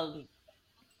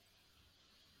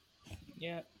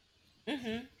Yeah.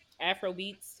 hmm Afro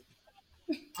beats.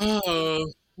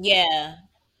 Oh. yeah,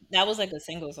 that was like a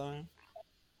single song.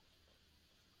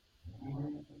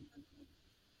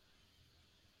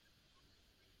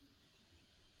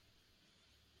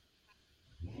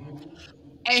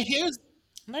 And here's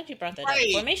I'm glad you brought that up.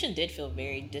 right. Formation did feel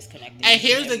very disconnected And from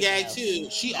here's the everything gag else too. that was in.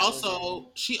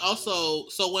 She also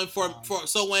so when for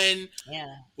so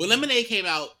Yeah, when Lemonade came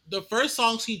out, the first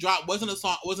song she dropped wasn't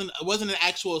an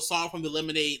actual song from the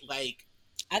Lemonade like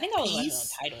I think I was watching on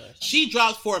piece. Title or something, She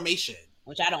dropped Formation.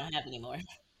 which I don't have anymore.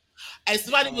 And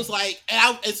somebody was So, like,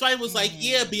 and somebody was like,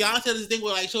 yeah, Beyonce does this thing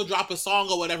where like she'll drop a song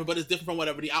or whatever, but it's different from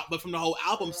whatever but from the whole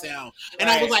album sound. And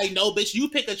I was Right. like, no, bitch, you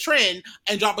pick a trend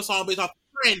and drop a song based off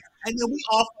the trend, and then we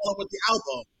all follow with the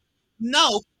album.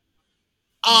 No,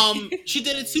 she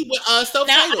did it too with self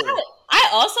now titled. I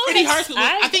also Pretty Hurts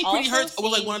I I've think Pretty also Hurts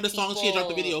was like one seen of the songs she had dropped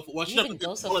the video people for. Well, she dropped even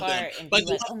go so all of them, far and but be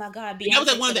like, "Oh my God, that was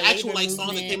like Beyonce one for of the the actual labor like songs that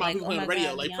movement!" came out Like, people "Oh playing on my the radio.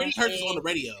 God, Like Pretty Hurts was on the Beyonce."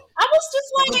 radio, I was just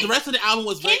but the like, rest of the album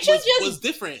 "Can't you was just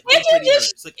different than can't you Pretty just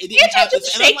Hurts. Like it didn't can't you have this,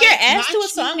 just and I'm shake your like, ass not to a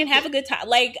song and you. have a good time?"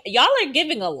 Like y'all are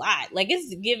giving a lot. Like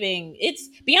it's giving. It's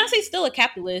Beyonce's still a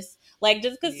capitalist. Like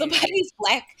just because Yeah. somebody's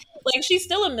black, like she's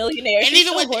still a millionaire. And She's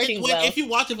even still hoarding if wealth. you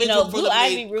watch a You visual know, for Blue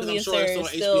Lemonade, Ivy, because Ruby, I'm and sure it's Sir still on HBO or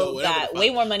still whatever the got way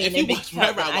fuck. more money in If their you bank watch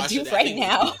account whenever than I I watched do it, I right think you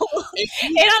now. did. If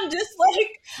you, And I'm just like,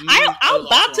 it was I'll also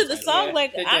bop to on the title. song. Yeah,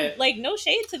 Like it I'm did. like no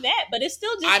shade to that, but it's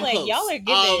still just I'm like y'all close. are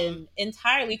giving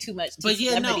entirely too much to But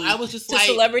yeah, no, I celebrity was just to like,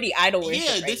 celebrity idol worship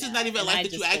yeah, right this is not now, even a and life I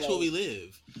that you just feel actually like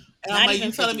live. And I'm not like, you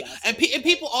even for telling me, Beyonce. and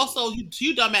people also,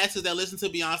 you dumbasses that listen to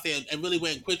Beyonce and really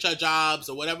went and quit your jobs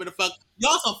or whatever the fuck,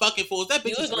 y'all some fucking fools. That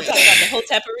You bitch were is gonna rich. talk about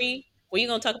the hotepery? Were you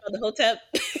gonna talk about the hotep?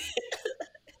 Because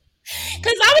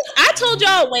I told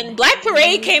y'all when Black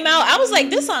Parade came out, I was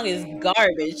like, this song is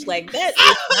garbage. Like that is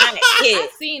not I it.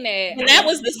 seen that. And that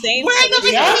was the same Where for the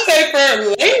this song. Beyonce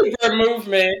for labor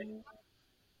movement.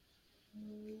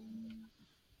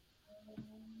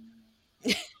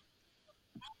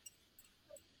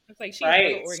 It's like she's real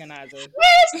Right. organizer.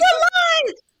 Where's the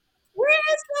line?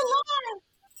 Where's the line?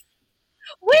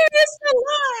 Where is the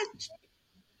line?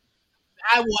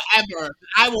 I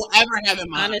will ever have in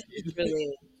mind. Honestly,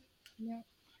 truly, Yeah.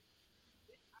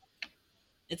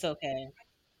 it's okay.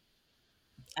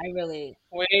 I really.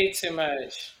 Way too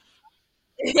much.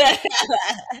 You're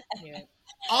Yeah.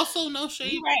 Also, no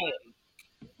shade. right.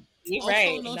 You're Also,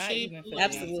 right. no Not shade. even for Beyonce.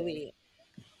 Absolutely.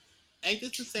 Ain't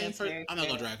this the same That's person? very I'm not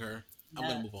fair. gonna drag her. I'm Yeah.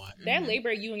 gonna move on. That Mhm.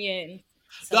 labor union.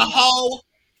 The So whole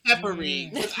peppery.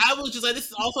 Mm. Because I was just like, this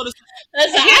is also the.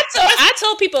 listen, I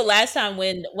told people last time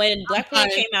when Black Parade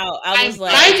fine. came out, I I'm was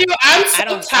fine. Mind like, you, I'm I so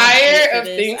don't care tired for of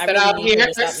this. things I that really I'll need hear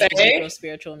her to her stop making micro say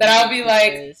spiritual that I'll music be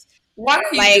like, because why are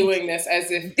you like doing this as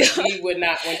if you would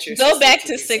not want your go sister back to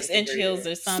to do six something inch for heels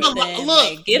you? or So, something. look,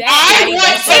 Like give That- I Patty want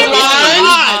West a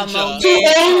Solange moment. to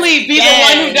only be the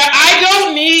one who Yes. does. I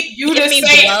don't need you Give to me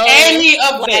say blow. any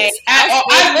of Like this at I'll all.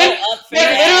 still go up for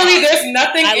that. Literally, there's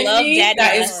nothing I in love me Daddy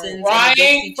that is Lessons and a crying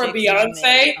Dixie for Chicks moment.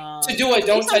 Beyonce to do a Do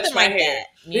 "Don't Touch something My like Hair." that.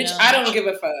 You Bitch, know? I don't give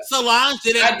a fuck. Solange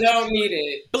did I it. don't need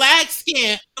it. Black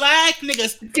skin, black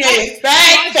niggas. Did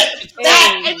That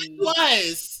Hey.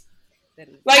 was. That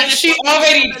is like I just she want-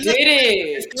 already look, did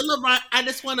it. I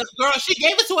just want to, girl. She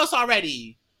gave it to us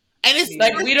already, and it's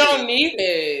Like we don't need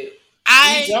it.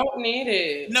 I We don't need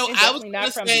it. no. it's I was definitely gonna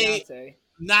not from say Beyonce.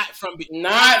 not from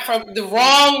Not from the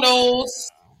wrong nose.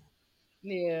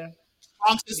 Yeah.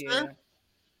 Wrong Sister. Yeah.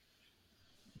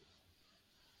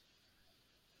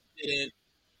 Didn't.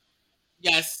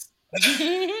 Yes.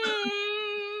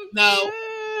 No.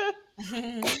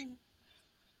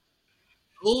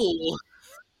 Ooh,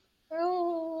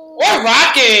 Or rocket.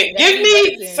 That Give be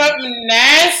me busting. something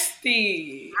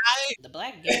nasty. The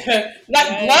black gay. Like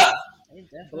Yes. blood. They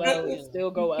definitely Blow do.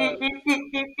 still go up.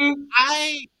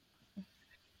 I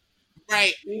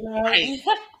right, You know? right.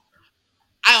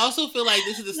 I also feel like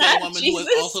this is the same Not woman who has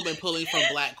Jesus also been pulling from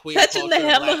black queer touching the culture,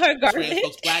 hem of black her trans garment.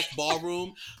 folks, black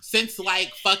ballroom since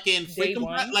like fucking Day freakum.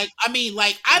 one. Like I mean,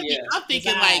 like Yeah. I'm Cause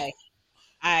thinking like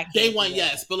I day can't do one, that.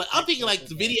 yes, but like I I'm thinking can't like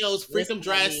do the that. videos, Listen freakum to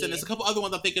dress, and there's a me. couple other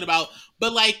ones I'm thinking about.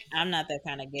 But like I'm not that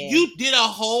kind of gay. you did a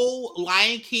whole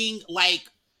Lion King like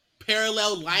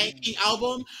parallel Lion King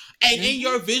album, and in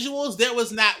your visuals there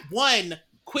was not one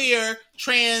queer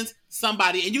trans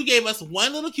somebody, and you gave us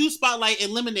one little cute spotlight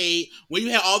in Lemonade when you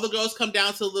had all the girls come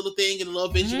down to the little thing and a little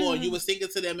visual, and you were singing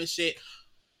to them and shit.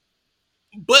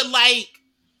 But like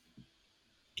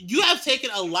you have taken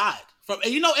a lot from,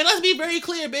 and and let's be very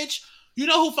clear, bitch. You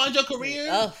know who funds your career?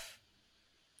 Oh,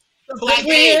 The black gays.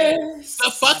 The Yes. my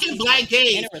fucking people. black In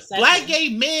gays. a recession. Black gay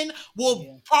men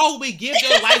will probably give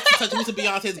their life to touch Lisa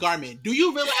Beyonce's garment. Do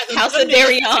you realize? House of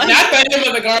Darion. Not the hem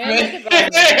of the garment.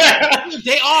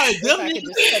 They are. If Them I could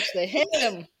just touch the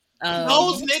hem.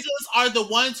 those niggas are the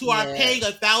ones who are Yeah. paying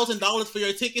 $1,000 for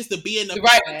your tickets to be in the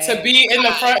Right, to be in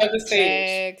the front of the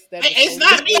stage. Facts. That It's is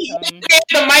not so me. dumb. Get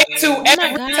the mic to Oh my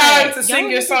every God. time to Y'all sing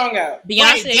your remember song out. Beyonce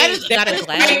Right, that is- got that a is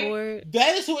GLAAD like- award.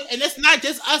 That is who, and it's not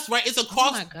just us, right? It's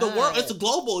across my the world. God. It's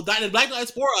global. The Black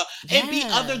diaspora and the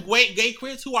Yeah. other great gay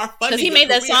queers who are funding. Because he the made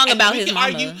that career. song And about we his can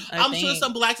mama. argue. I'm sure think.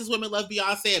 some black cis women love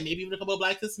Beyonce, and maybe even a couple of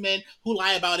black cis men who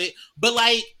lie about it. But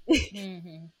like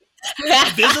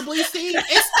visibly seen,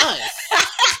 it's us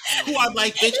who are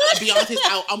like, bitch, Beyonce's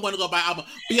out. I'm going to go buy an album.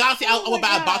 Beyonce out. I'm going to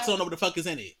buy a box. I don't know what the fuck is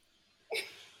in it.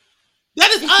 That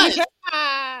is us.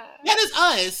 That is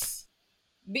us.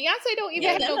 Beyonce don't even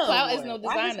Yeah, have no no clout as award. no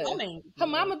Why his designer. mama- Her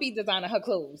mama be designing her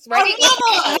clothes, right?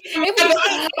 I've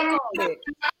It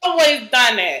always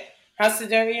done it. House of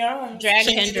Darion. Drag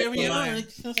Shake Kendrick every Lamar. on. Okay,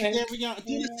 so I why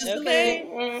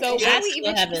we still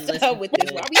even haven't trust her listened with to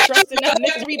this? it. Why we trusting that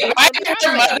niggas read the Why did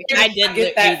your mother I did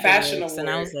get that read the fashion lyrics, award?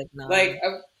 and I was like, no. Like,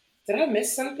 did I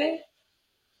miss something?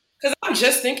 Because I'm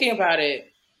just thinking about it.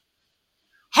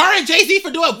 Her and Jay-Z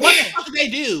for doing what the fuck did they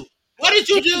do? What did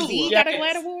you do? Jay-Z got a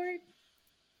GLAAD award?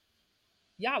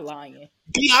 Y'all lying.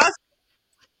 Beyonce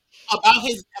about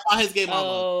his gay mama.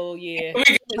 Oh yeah. We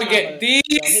gotta get these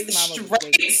his mama was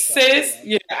straight wicked, so, sis.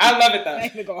 Yeah, I love it I though.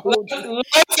 ain't even gonna hold you. Love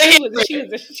to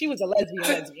hear She was a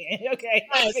lesbian. Okay,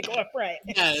 I ain't even going front.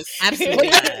 Yes. Absolutely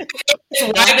not. It's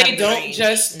why Don't they have the don't range.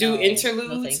 just do No, interludes.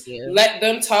 no, thank you. Let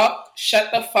them talk. Shut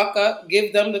the fuck up.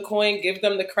 Give them the coin. Give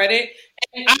them the credit.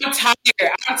 And I'm tired.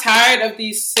 I'm tired of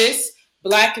these cis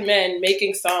black men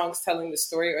making songs telling the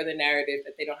story or the narrative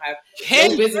that they don't have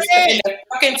no business in the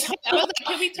fucking time. I was like,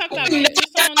 can we talk about Kendrick's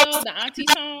song though? The auntie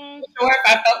song? Sure, if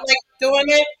I felt like doing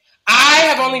it. I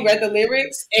have only read the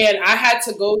lyrics and I had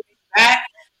to go back.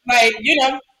 Like,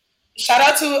 shout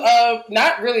out to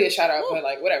not really a shout out, but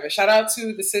like whatever. Shout out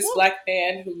to the cis black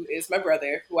man who is my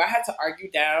brother, who I had to argue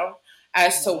down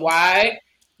as to why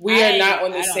we are not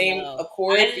on the same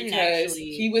accord because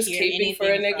he was caping for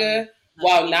a nigga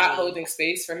while not holding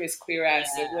space for his queer ass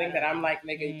sibling. That I'm like,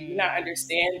 nigga, do you not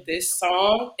understand? This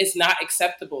song is not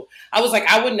acceptable. I was like,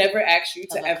 I would never ask you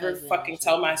to ever fucking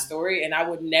tell my story, and I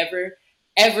would never,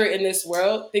 ever in this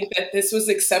world think that this was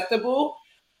acceptable.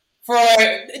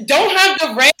 Don't have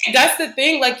the range. That's the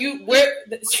thing. Like we're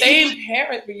the same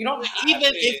parent, but you don't. Even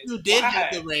if you did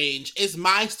have the range, it's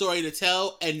my story to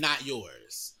tell and not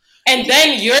yours. And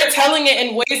then you're telling it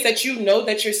in ways that you know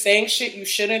that you're saying shit you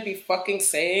shouldn't be fucking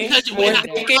saying. Because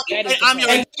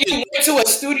and you went to a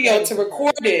studio to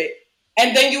record it,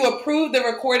 and then you approve the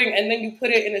recording, and then you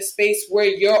put it in a space where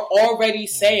you're already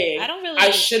saying, I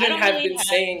shouldn't have been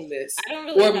saying this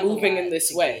or moving in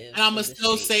this way. And I'm going to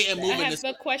still say and move in this way.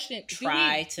 I have a question.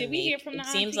 Did we hear from the auntie?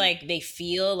 It seems like they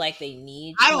feel like they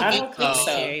need I to don't think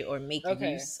so. Or make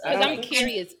use of I'm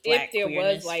curious if there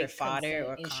was like fodder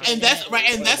or and that's right,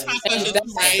 and that's my question.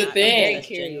 That's right? the thing.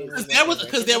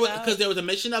 Because there was a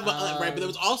mention of right, but there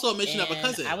was also a mention of a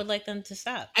cousin. I would like them to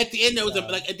stop. At the end there was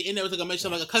a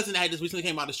mention of like a cousin that had just recently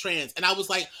came out as trans, and I was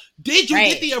like, did you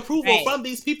get the approval from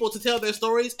these people to tell their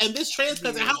stories? And this trans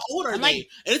cousin, how old are they?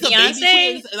 And it's a baby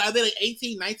twins, and are they like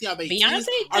 18, 19? Are they Beyonce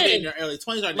are they in their early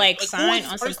 20s? Are they like sign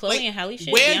on some Chloe and Halle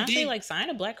shit? Beyonce like sign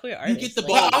a black queer artist. You get the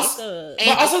like, balls,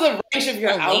 but also the range of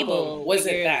your album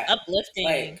wasn't that uplifting.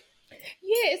 Like,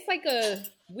 yeah, it's like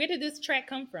where did this track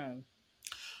come from?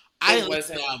 I didn't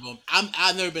listen to the album.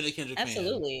 I've never been a Kendrick fan.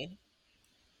 Absolutely.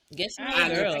 Get some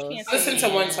girls. Listen to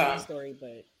one song. Story,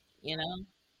 but you know,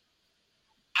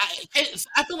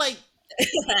 I feel like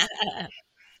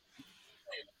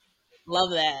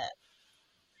Love that.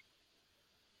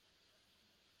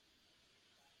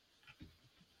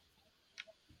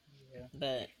 Yeah.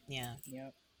 But yeah,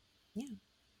 Yep. yeah.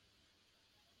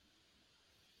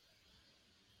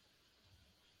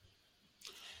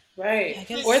 Right. I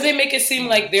Or guess. they make it seem Yeah.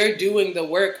 like they're doing the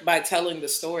work by telling the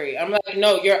story. I'm like,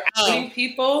 no, you're Oh, outing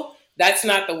people. That's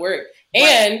not the work. right.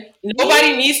 And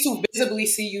nobody needs to visibly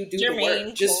see you do the work.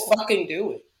 Jermaine Just Cole. fucking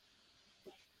do it.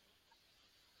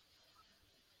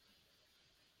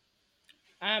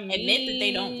 I Admit that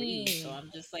they don't read. So mean,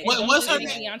 I'm just like, and don't What's admit her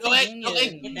just name? say that. No, Beyonce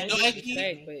Jr. Admit that No, it's Eki,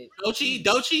 disrespect, confusing. but Dochi, please.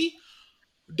 Dochi.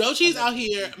 I Dochi's love out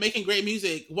here Dochi. making great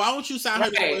music. Why don't you sign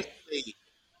her to Right. First Lady?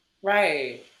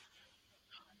 Right.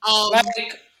 Um,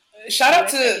 Like, shout out That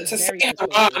track is to very Saint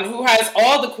Haran, supportive. who has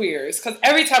all the queers. Because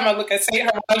every time I look at Saint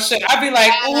Haran shit, I be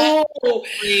like, ooh,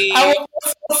 I every want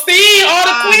to see all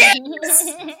time,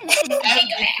 the every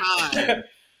queers. time,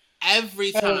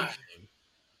 every time.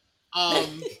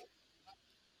 Um,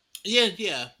 yeah.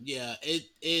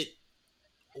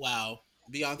 Wow,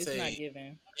 It's Beyonce not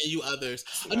given. and you others.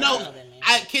 It's No, not. Some of them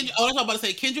I is. Kendrick. Oh, that's what I'm about to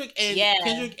say. Yeah,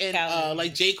 Kendrick and Calvin.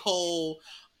 like J Cole.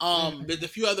 There's a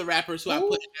few other rappers who I put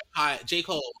Who? in that pot. J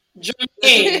Cole. There's a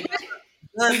few Jermaine.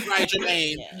 right,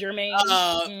 Jermaine. Yeah. Jermaine.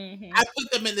 Uh, Hmm. I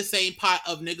put them in the same pot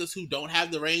of niggas who don't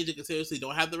have the range and seriously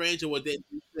don't have the range and what they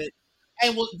do shit.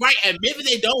 And right, and maybe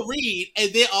they don't read,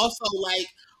 and they're also like,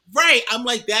 right. I'm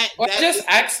like that. Or That just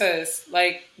access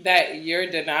like that you're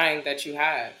denying that you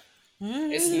have.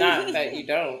 It's not that you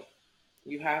don't.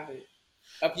 You have it.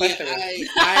 A yeah. plethora.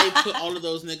 I put all of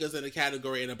those niggas in a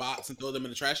category in a box and throw them in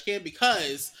the trash can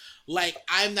because like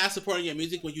I'm not supporting your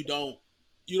music when you don't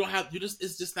have you just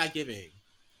it's just not giving.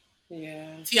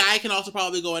 Yeah. Ti can also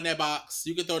probably go in that box.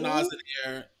 You can throw Nas in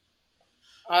there.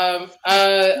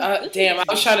 Gucci Damn, I was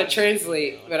Mane trying to is pretty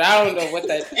translate, good. but I don't know what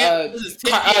that, Tip, this is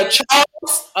Tip here.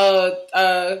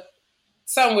 Charles,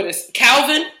 something with his,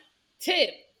 Calvin, Tip.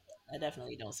 That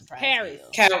definitely don't surprise me Paris. though.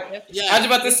 Calvin. I was Yeah,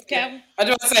 about to It's say, Calvin.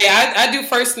 I do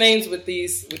first names with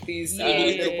these, little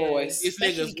Yeah. boys. these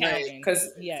Especially niggas, right? Calvin. Cause,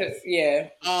 Yes. yeah.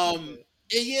 And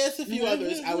yeah, it's a few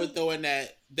others I would throw in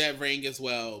that ring as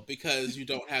well because you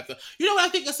don't have to. You know what I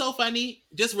think is so funny?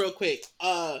 Just real quick,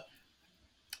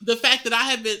 the fact that I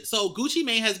have been so Gucci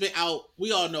Mane has been out.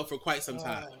 We all know for quite some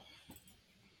time.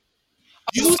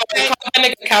 You Sorry, say call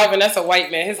that nigga Calvin. That's a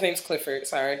white man. His name's Clifford.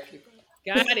 Sorry.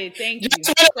 Got it. Thank you.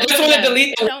 Just want to delete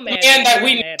It the don't matter. man that It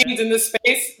we don't matter. named in this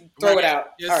space. Throw it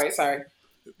out. Just, All right, sorry.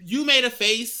 you made a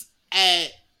face at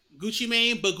Gucci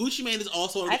Mane, but Gucci Mane is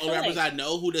also one I of the feel rappers like I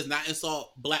know who does not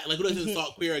insult black, like who doesn't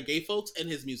insult queer or gay folks in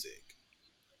his music.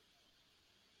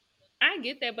 I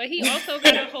get that, but he also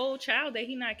got a whole child that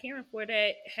he not caring for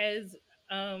that has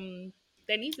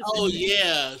that needs Oh assistance.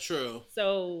 yeah, true.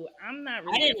 So I'm not I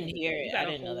really. didn't hear it. You got I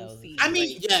a didn't know that whole was a seed. I mean,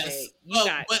 thing. yes, That you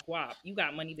got but guap. You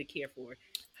got money to care for.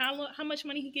 How much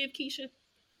money he give Keisha?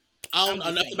 I don't I'm know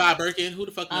just enough to saying. buy a Birkin. Who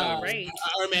the fuck knows? Right.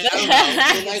 Or man, I don't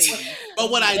know. But, Baby.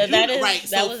 but what I But do that is- right, that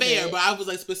so was fair. it. But I was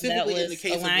like That specifically in the was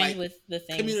case of aligned like with the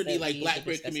things community, that like we black were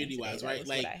queer discussing community today. wise, That right? was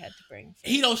Like what I had to bring.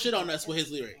 he don't shit on us with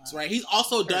his lyrics, right? He's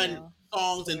also For done real.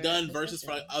 songs and For done verses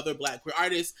for discussion. other black queer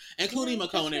artists, including Yeah,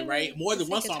 just McConan, for right? More the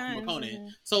than one sake of song from time, McConan. and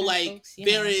So have like folks,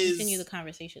 there is continue the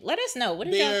conversation. Let us know. What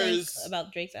did y'all think there's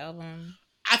about Drake's album?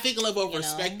 I think a level of You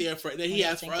respect know, there for that what he do you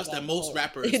has for think us that about the most whole-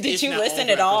 rappers. Did if you not listen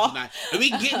all at all? rappers, do not. And we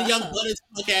can get the Young Bullets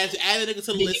podcast, add a nigga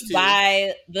to the Did list you too.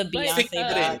 buy the But, Beyonce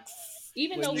box?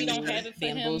 Even where though we you don't have it for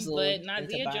him, bamboozled but into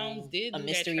Nazia buying Jones did a do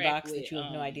mystery that track box with, that you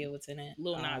have no idea what's in it.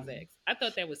 Lil Nas X. I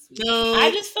thought that was sweet. No,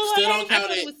 I just feel still like- don't I count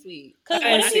thought it it. was sweet. Because I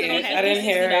didn't what see if you it. pay I didn't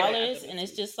hear it. $60 and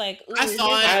it's just like, ooh, I here's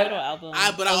saw a it. photo album.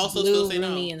 But I of also Blue, still say no.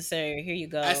 Rumi, and Sir. Here you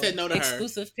go. I said no to her.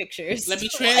 Exclusive pictures. Let me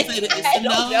Like, translate it. I don't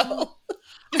No. know.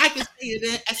 I can say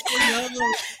it. I said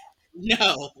no.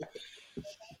 No.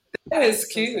 That is So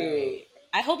cute. sorry.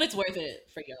 I hope it's worth it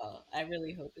for y'all. I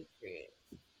really hope it's great.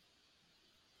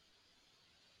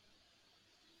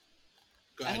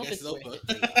 I hope guess it's it's worth over. it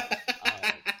for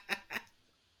y'all.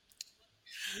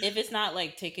 If it's not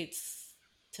like tickets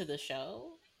to the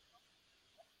show,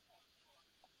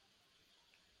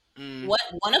 what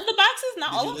one of the boxes,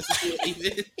 not Did all you of them. listen to it,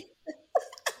 Ethan?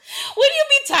 Wouldn't you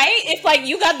be tight if like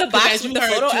you got the as box you with the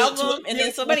heard, photo two- album and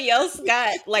then somebody else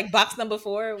got like box number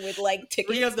 4 with like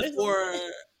tickets? 3 of or the something? 4,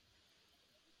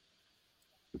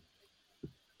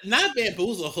 not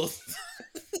bamboozled.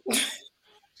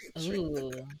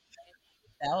 Ooh,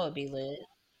 that would be lit.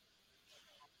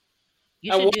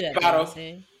 You A should do water that, bottle.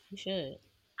 Beyonce. You should.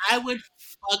 I would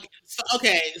fuck. So,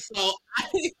 okay, so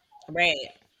Right.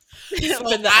 So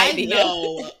For the I idea.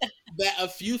 know that a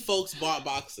few folks bought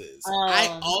boxes.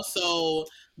 I also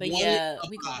But wanted yeah, a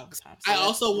we call them box. pops. I So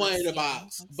also let's wanted a yeah,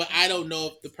 box, let's but I don't know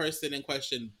if the person in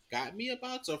question got me a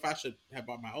box or if I should have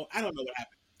bought my own. I don't know what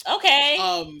happened. okay.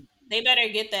 Um, They better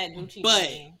get that Gucci but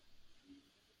money.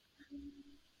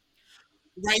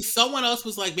 right, someone else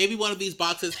was like, maybe one of these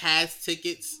boxes has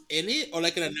tickets in it or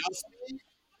like an announcement.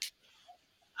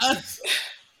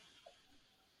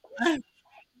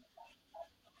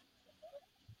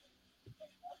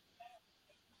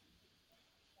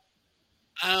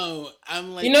 Oh, I'm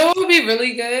You like, know what would be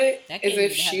really good That is kid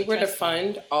if need to have she a were to trust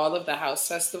fund. fund all of the house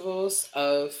festivals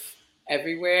of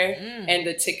everywhere, and Mm.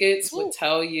 the tickets would Woo.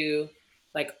 tell you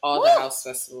like all Woo. the house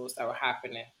festivals that were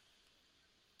happening.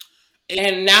 it,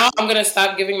 And now I'm gonna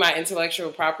stop giving my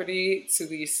intellectual property to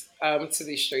these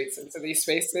streets and to these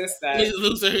spaces that these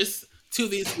losers to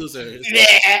these losers.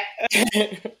 yeah.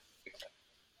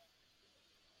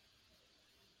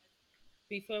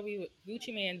 Before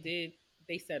Gucci Man did,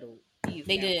 they settled. He is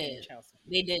They now paying did. child support.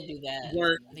 They did do that.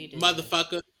 Work, They did.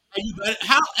 motherfucker. And you better,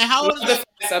 how old is Love that?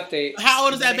 the fast update. How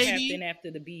old It is that better happen baby?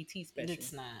 after the BET special.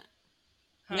 It's not.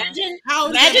 Huh? How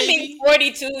old is that Imagine being baby?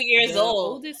 42 years The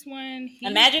old. oldest one,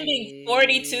 Imagine being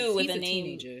 42 with he's a a name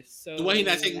teenager. So The one he's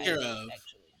not taken like care that, of.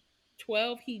 actually.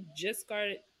 12, he just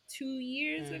started 2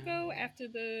 years ago after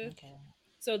the. Okay.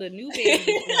 So the new baby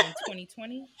was born in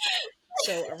 2020.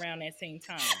 So around that same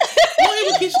time. You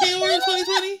even Keisha K. Orr in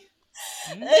 2020?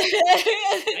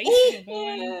 Ice was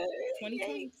born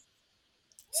 2020.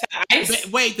 Ice.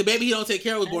 Wait, the baby he don't take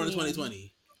care of was born in mean,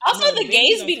 2020. Also, No, the baby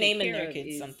gays don't be take naming care their of kids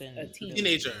is something. a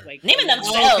Teenager. like Naming early-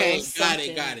 themselves.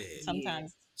 Okay, got something. it.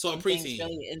 Sometimes So a something's preteen.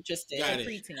 really interesting. Got a it.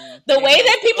 preteen. The way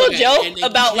that people Okay, joke and then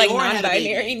about Keisha like Orr had a baby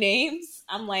non-binary names,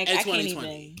 I'm like, in I can't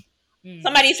 2020. even.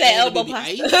 Somebody said And the elbow baby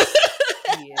pasta. Ice?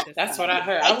 Yeah, That's what I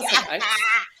heard. I was like, Ice.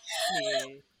 Yeah.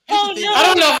 Here's Oh the thing. no! I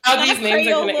don't know how Not these names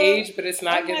are gonna Crayola. age, but it's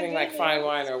not Oh my giving like fine goodness.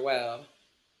 wine or well.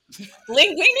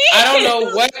 Linguini. I don't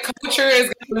know what culture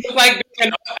is gonna look like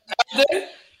being an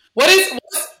what's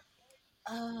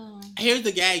Here's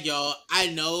the gag, y'all. I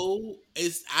know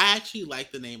I actually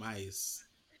like the name Ice.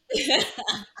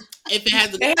 If it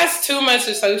has a it has too much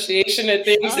association of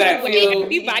things that The way feel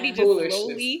everybody just foolishness.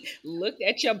 slowly looked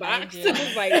at your box do. and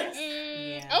was like,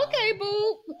 okay,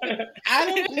 boo. I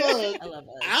don't look. I love us.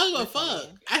 I don't give a We're fuck.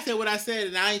 funny. I said what I said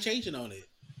and I ain't changing on it.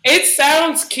 It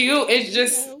sounds cute. It's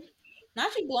just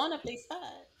Not you blowing up their spot.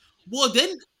 Well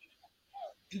didn't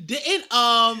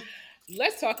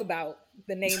Let's talk about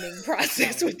the naming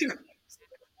process with you.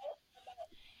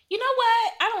 You know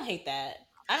what? I don't hate that.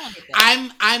 I don't hate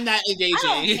that. I'm not I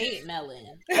don't engaging. hate Melon.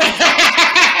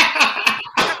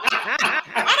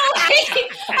 I don't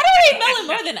hate Melon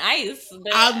more than Ice.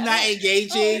 But I'm not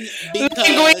engaging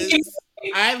because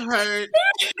I've heard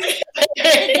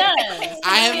It does.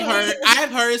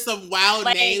 I've heard some wild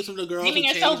Like, names from the girls who naming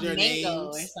changed yourself their Mango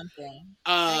or names. something.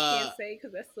 I can't say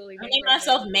because that's silly. I'm naming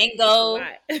myself Mango.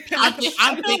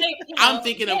 I'm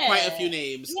thinking of quite a few Yeah.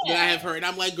 names that I have heard. And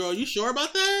I'm like, girl, you sure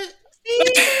about that?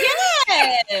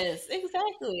 Yes,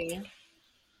 exactly.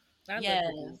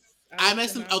 Yes. I met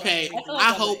some. Okay, I feel like I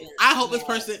I'm hope. in- I hope this yeah.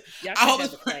 person. Y'all I should hope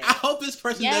have this. a class. I hope this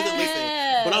person doesn't listen.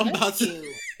 But I'm that's about to.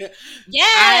 cute.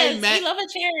 Yes, met- we love a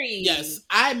cherry. Yes,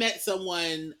 I met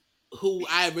someone who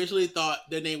I originally thought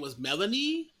their name was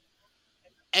Melanie,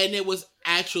 and it was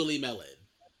actually Melon.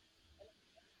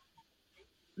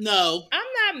 No,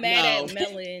 I'm not mad No. at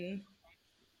Melon,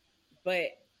 but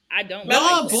I don't. y'all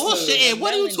are Melon's bullshitting.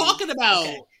 What are you Melon is- talking about?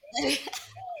 okay.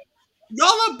 Y'all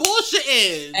are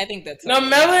bullshitting. I think that's no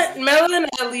melon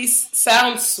at least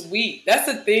sounds sweet. That's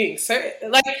the thing. So,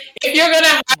 like if you're gonna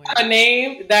have a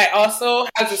name that also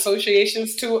has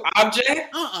associations to object,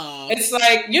 it's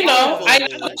like I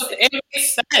know it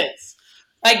makes sense.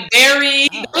 Like Barry,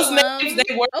 those names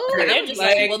they work. They're just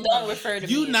like, well, don't refer to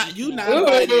me. You not Ooh,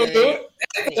 binary.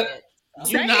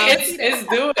 it's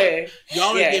doing.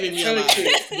 Y'all are giving me a lot.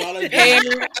 Y'all are giving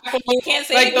me. You can't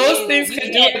say Like those you. things You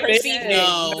can can't do a perceive thing. it.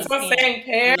 No. That's what I'm saying.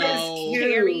 Pear No. is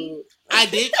cute. I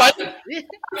did.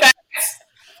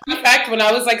 In fact, when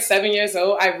I was like 7 years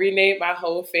old, I renamed my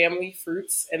whole family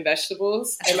fruits and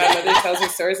vegetables. And my mother tells me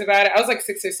stories about it. I was like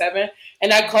 6 or 7.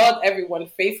 And I called everyone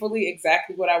faithfully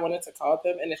exactly what I wanted to call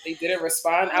them. And if they didn't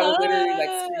respond, I would literally like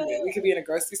scream it. We could be in a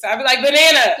grocery store. I'd be like,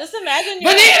 banana! Just imagine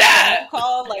banana!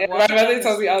 Called, like, my mother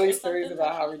tells me all these stories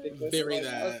about how ridiculous Bury it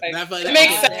was. I was that. like, it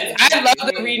makes sense. I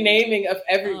love the renaming of Oh,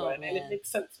 everyone. And it makes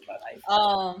sense in my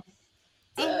life.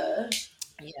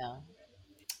 Yeah.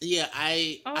 Yeah,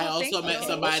 I also met you.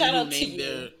 somebody Shout who out to named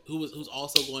you. who's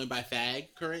also going by Fag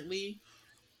currently.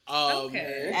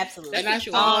 Okay. Absolutely. And I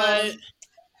thought,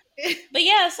 but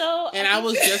yeah, so and I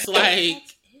was just like,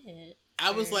 it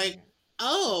I was for like,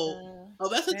 Oh,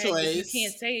 that's a Dang, if you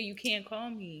can't choice. say it, you can't call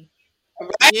me.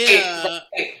 Right, Yeah.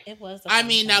 right. It was a I fun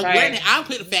mean, now time. Right. granted, I'm It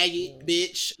quick was faggot, cute.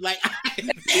 bitch. Like,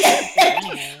 Just I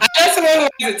saying. know someone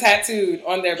who has it tattooed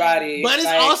on their body. but it's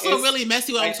Like also it's really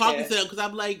messy when I'm right talking to there. them because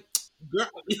I'm like, girl,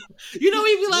 you know,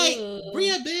 he'd be like, Ooh.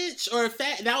 Bria, bitch, or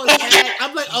fag. That was fag.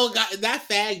 I'm like, oh god, that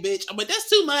fag, bitch. I'm like, that's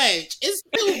too much. It's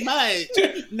too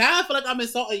much. Now I feel like I'm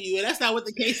insulting you, and that's not what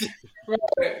the case is.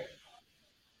 Right.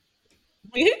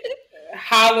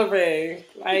 Hollering.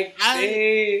 Like I,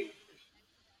 they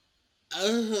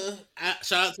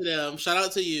shout out to them. Shout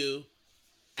out to you.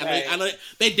 I right. know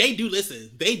they do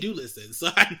listen. They do listen. So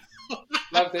I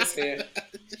Love this here.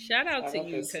 Shout out I to love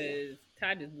you this here. because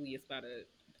Ty just blew your spot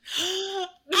up.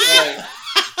 Right.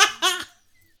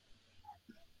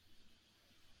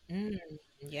 Mm,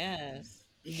 yes.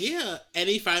 Yeah.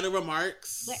 Any final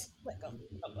remarks?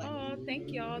 Oh,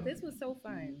 thank y'all. This was so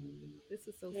fun. This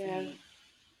was so Yeah.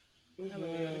 sweet. I love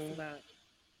y'all. This Mm-hmm. about.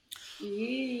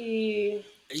 Yee.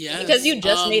 Because Yes. you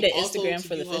just made an Also, Instagram to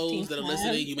for the you hoes 15th that are time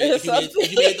listening, or if you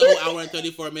something. made the whole hour and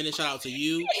 34 minutes, shout out to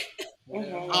you.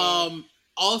 Mm-hmm.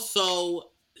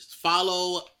 Also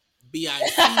follow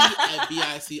BIC at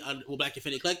BIC well, Black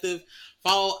Infinity Collective.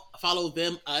 Follow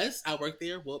them us. I work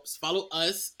there. Whoops. Follow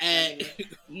us at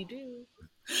You do.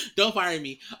 don't fire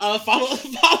me. Follow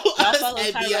Y'all us follow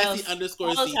at BIC Tyrell's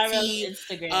underscore Tyrell's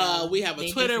CT. Instagram. We have a They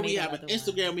just Twitter, we made have an another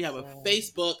Instagram, one. we have a So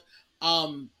Facebook.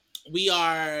 We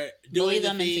are bully doing the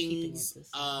them into keeping it things. this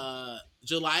time.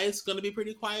 July is going to be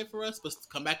pretty quiet for us, but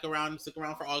come back around, stick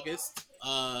around for August.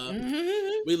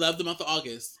 Mm-hmm. We love the month of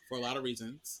August for a lot of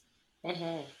reasons.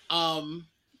 Mm-hmm. Um,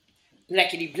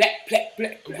 Blackity black, black,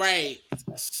 black, black. right.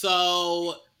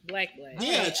 So Black.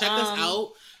 yeah, Right, check us out.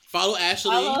 Follow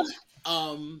Ashley. follow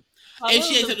And follow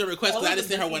she accepted the request because follow I the just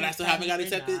sent her Bussy one. I next still time haven't if got you're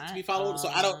accepted to be not. followed, so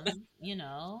I don't. You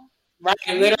know, Right.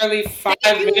 Literally Thank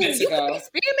 5 minutes you. You could ago.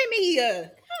 be spamming me.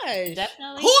 Gosh.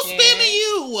 definitely Who's spamming share.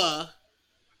 you?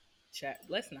 Chat.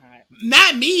 Let's not.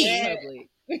 Not We in me. Share. public.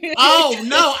 Oh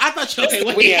no, I thought you. Okay,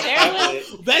 We wait. in Share public.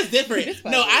 with That's different. This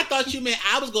No, public. I thought you meant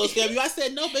I was going to scam you. I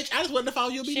said no, bitch. I just wanted to follow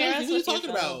you and be share nice. us What are you with your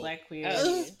talking fellow about? Black Oh,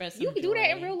 queers. Spread you some can do that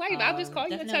in joy. real life. I'll just call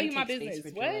you and tell Definitely you my take space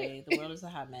business. for What? joy. The world is a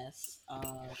hot mess.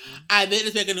 I did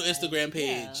just make a new And Instagram page.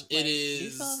 yeah, It like do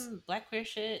is. some Black queer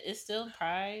shit. It's still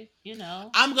Pride. You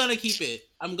know, I'm gonna keep it.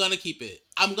 I'm gonna keep it.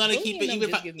 I'm gonna keep Bullying it, them even if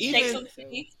just I, gives me take even some headaches. So.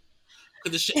 peace.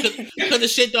 because the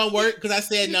shit don't work. Because I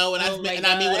said no, and Oh my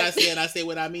I mean what god, I said. And I say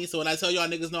what I mean. So when I tell y'all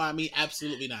niggas no, I mean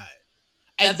absolutely not.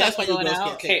 And that's how that's why we're you going girls can't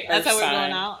out. take Okay, me. That's Earth how we're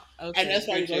going sign. out. And that's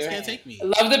why Okay. you girls Future. can't take me.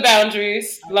 Love the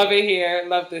boundaries. All Love right. it here.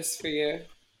 Love this for you.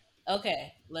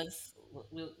 Okay. We'll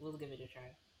give it a try.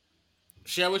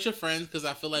 Share with your friends because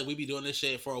I feel like we be doing this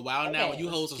shit for a while now, and Okay. you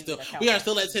Let's hoes are give still. it a We are countdown.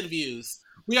 still at 10 views.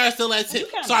 We are still at 10. You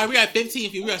counting. Sorry, we are at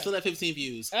 15 views. We are Okay. still at 15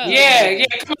 views. Oh, Yeah, okay.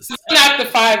 yeah. Come on, not the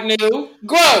 5 new.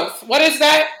 Growth. What is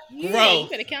that? Yeah, you Growth.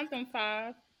 better count them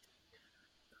 5.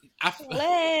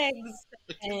 Legs.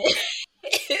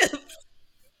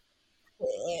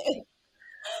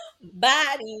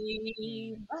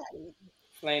 Body.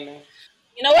 Flaming.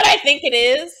 You know what I think it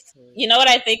is? You know what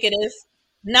I think it is?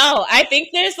 No, I think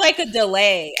there's like a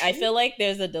delay. I feel like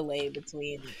there's a delay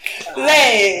between the audio.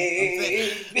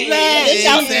 Legs. And it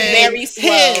sounds very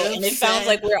slow, and it hips, sounds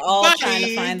like we're all trying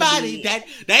to find the beat. That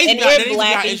needs And to be our, we're that needs to be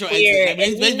black our and intro queer, exit. That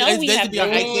and we know we needs to have be our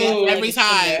voices, exit so I feel like every it's gonna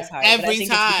be time. this hard. But I Every think it's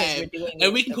because time. we're doing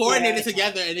And we it can the coordinate it correct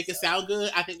together time. and it can sound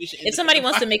good. I think we should end If the somebody fucking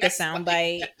wants to make a podcast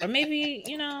soundbite, or maybe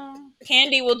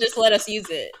Candy will just let us use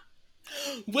it.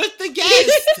 with the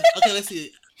guest. Okay, let's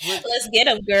see. Let's get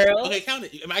them, girl. Okay, count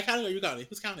it. Am I counting or are you counting?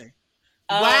 Who's counting?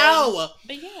 Um, Wow.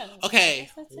 But yeah. Okay. I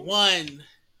guess that's it. 1,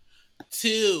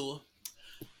 2,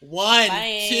 1,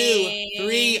 Bye. 2,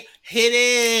 3. Hit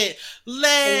it.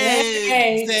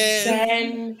 Legs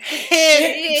and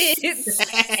hips.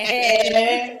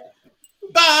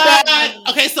 Bye.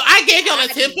 Okay, so I gave y'all a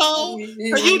tempo.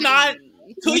 So you not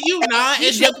You intro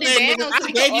jumped it niggas. down so I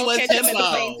we gave can you all a catch up at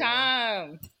the same tempo.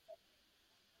 time.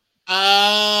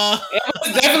 It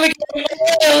was definitely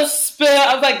a spill.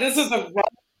 I was like, this is a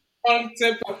wrong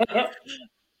tempo.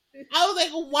 I was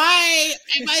like, why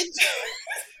am I?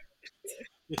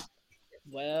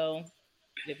 Well,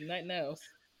 if nothing else.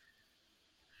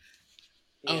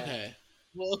 Yeah. Okay.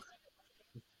 Well,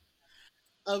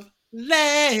 of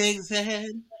legs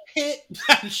and hip.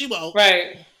 She won't.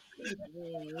 Right.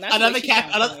 Not the way she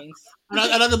count coins.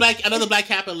 Another black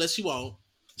capitalist. She won't.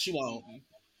 She won't.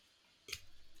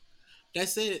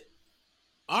 That's it.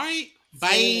 All right.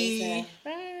 Bye.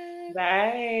 Bye.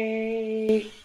 Bye.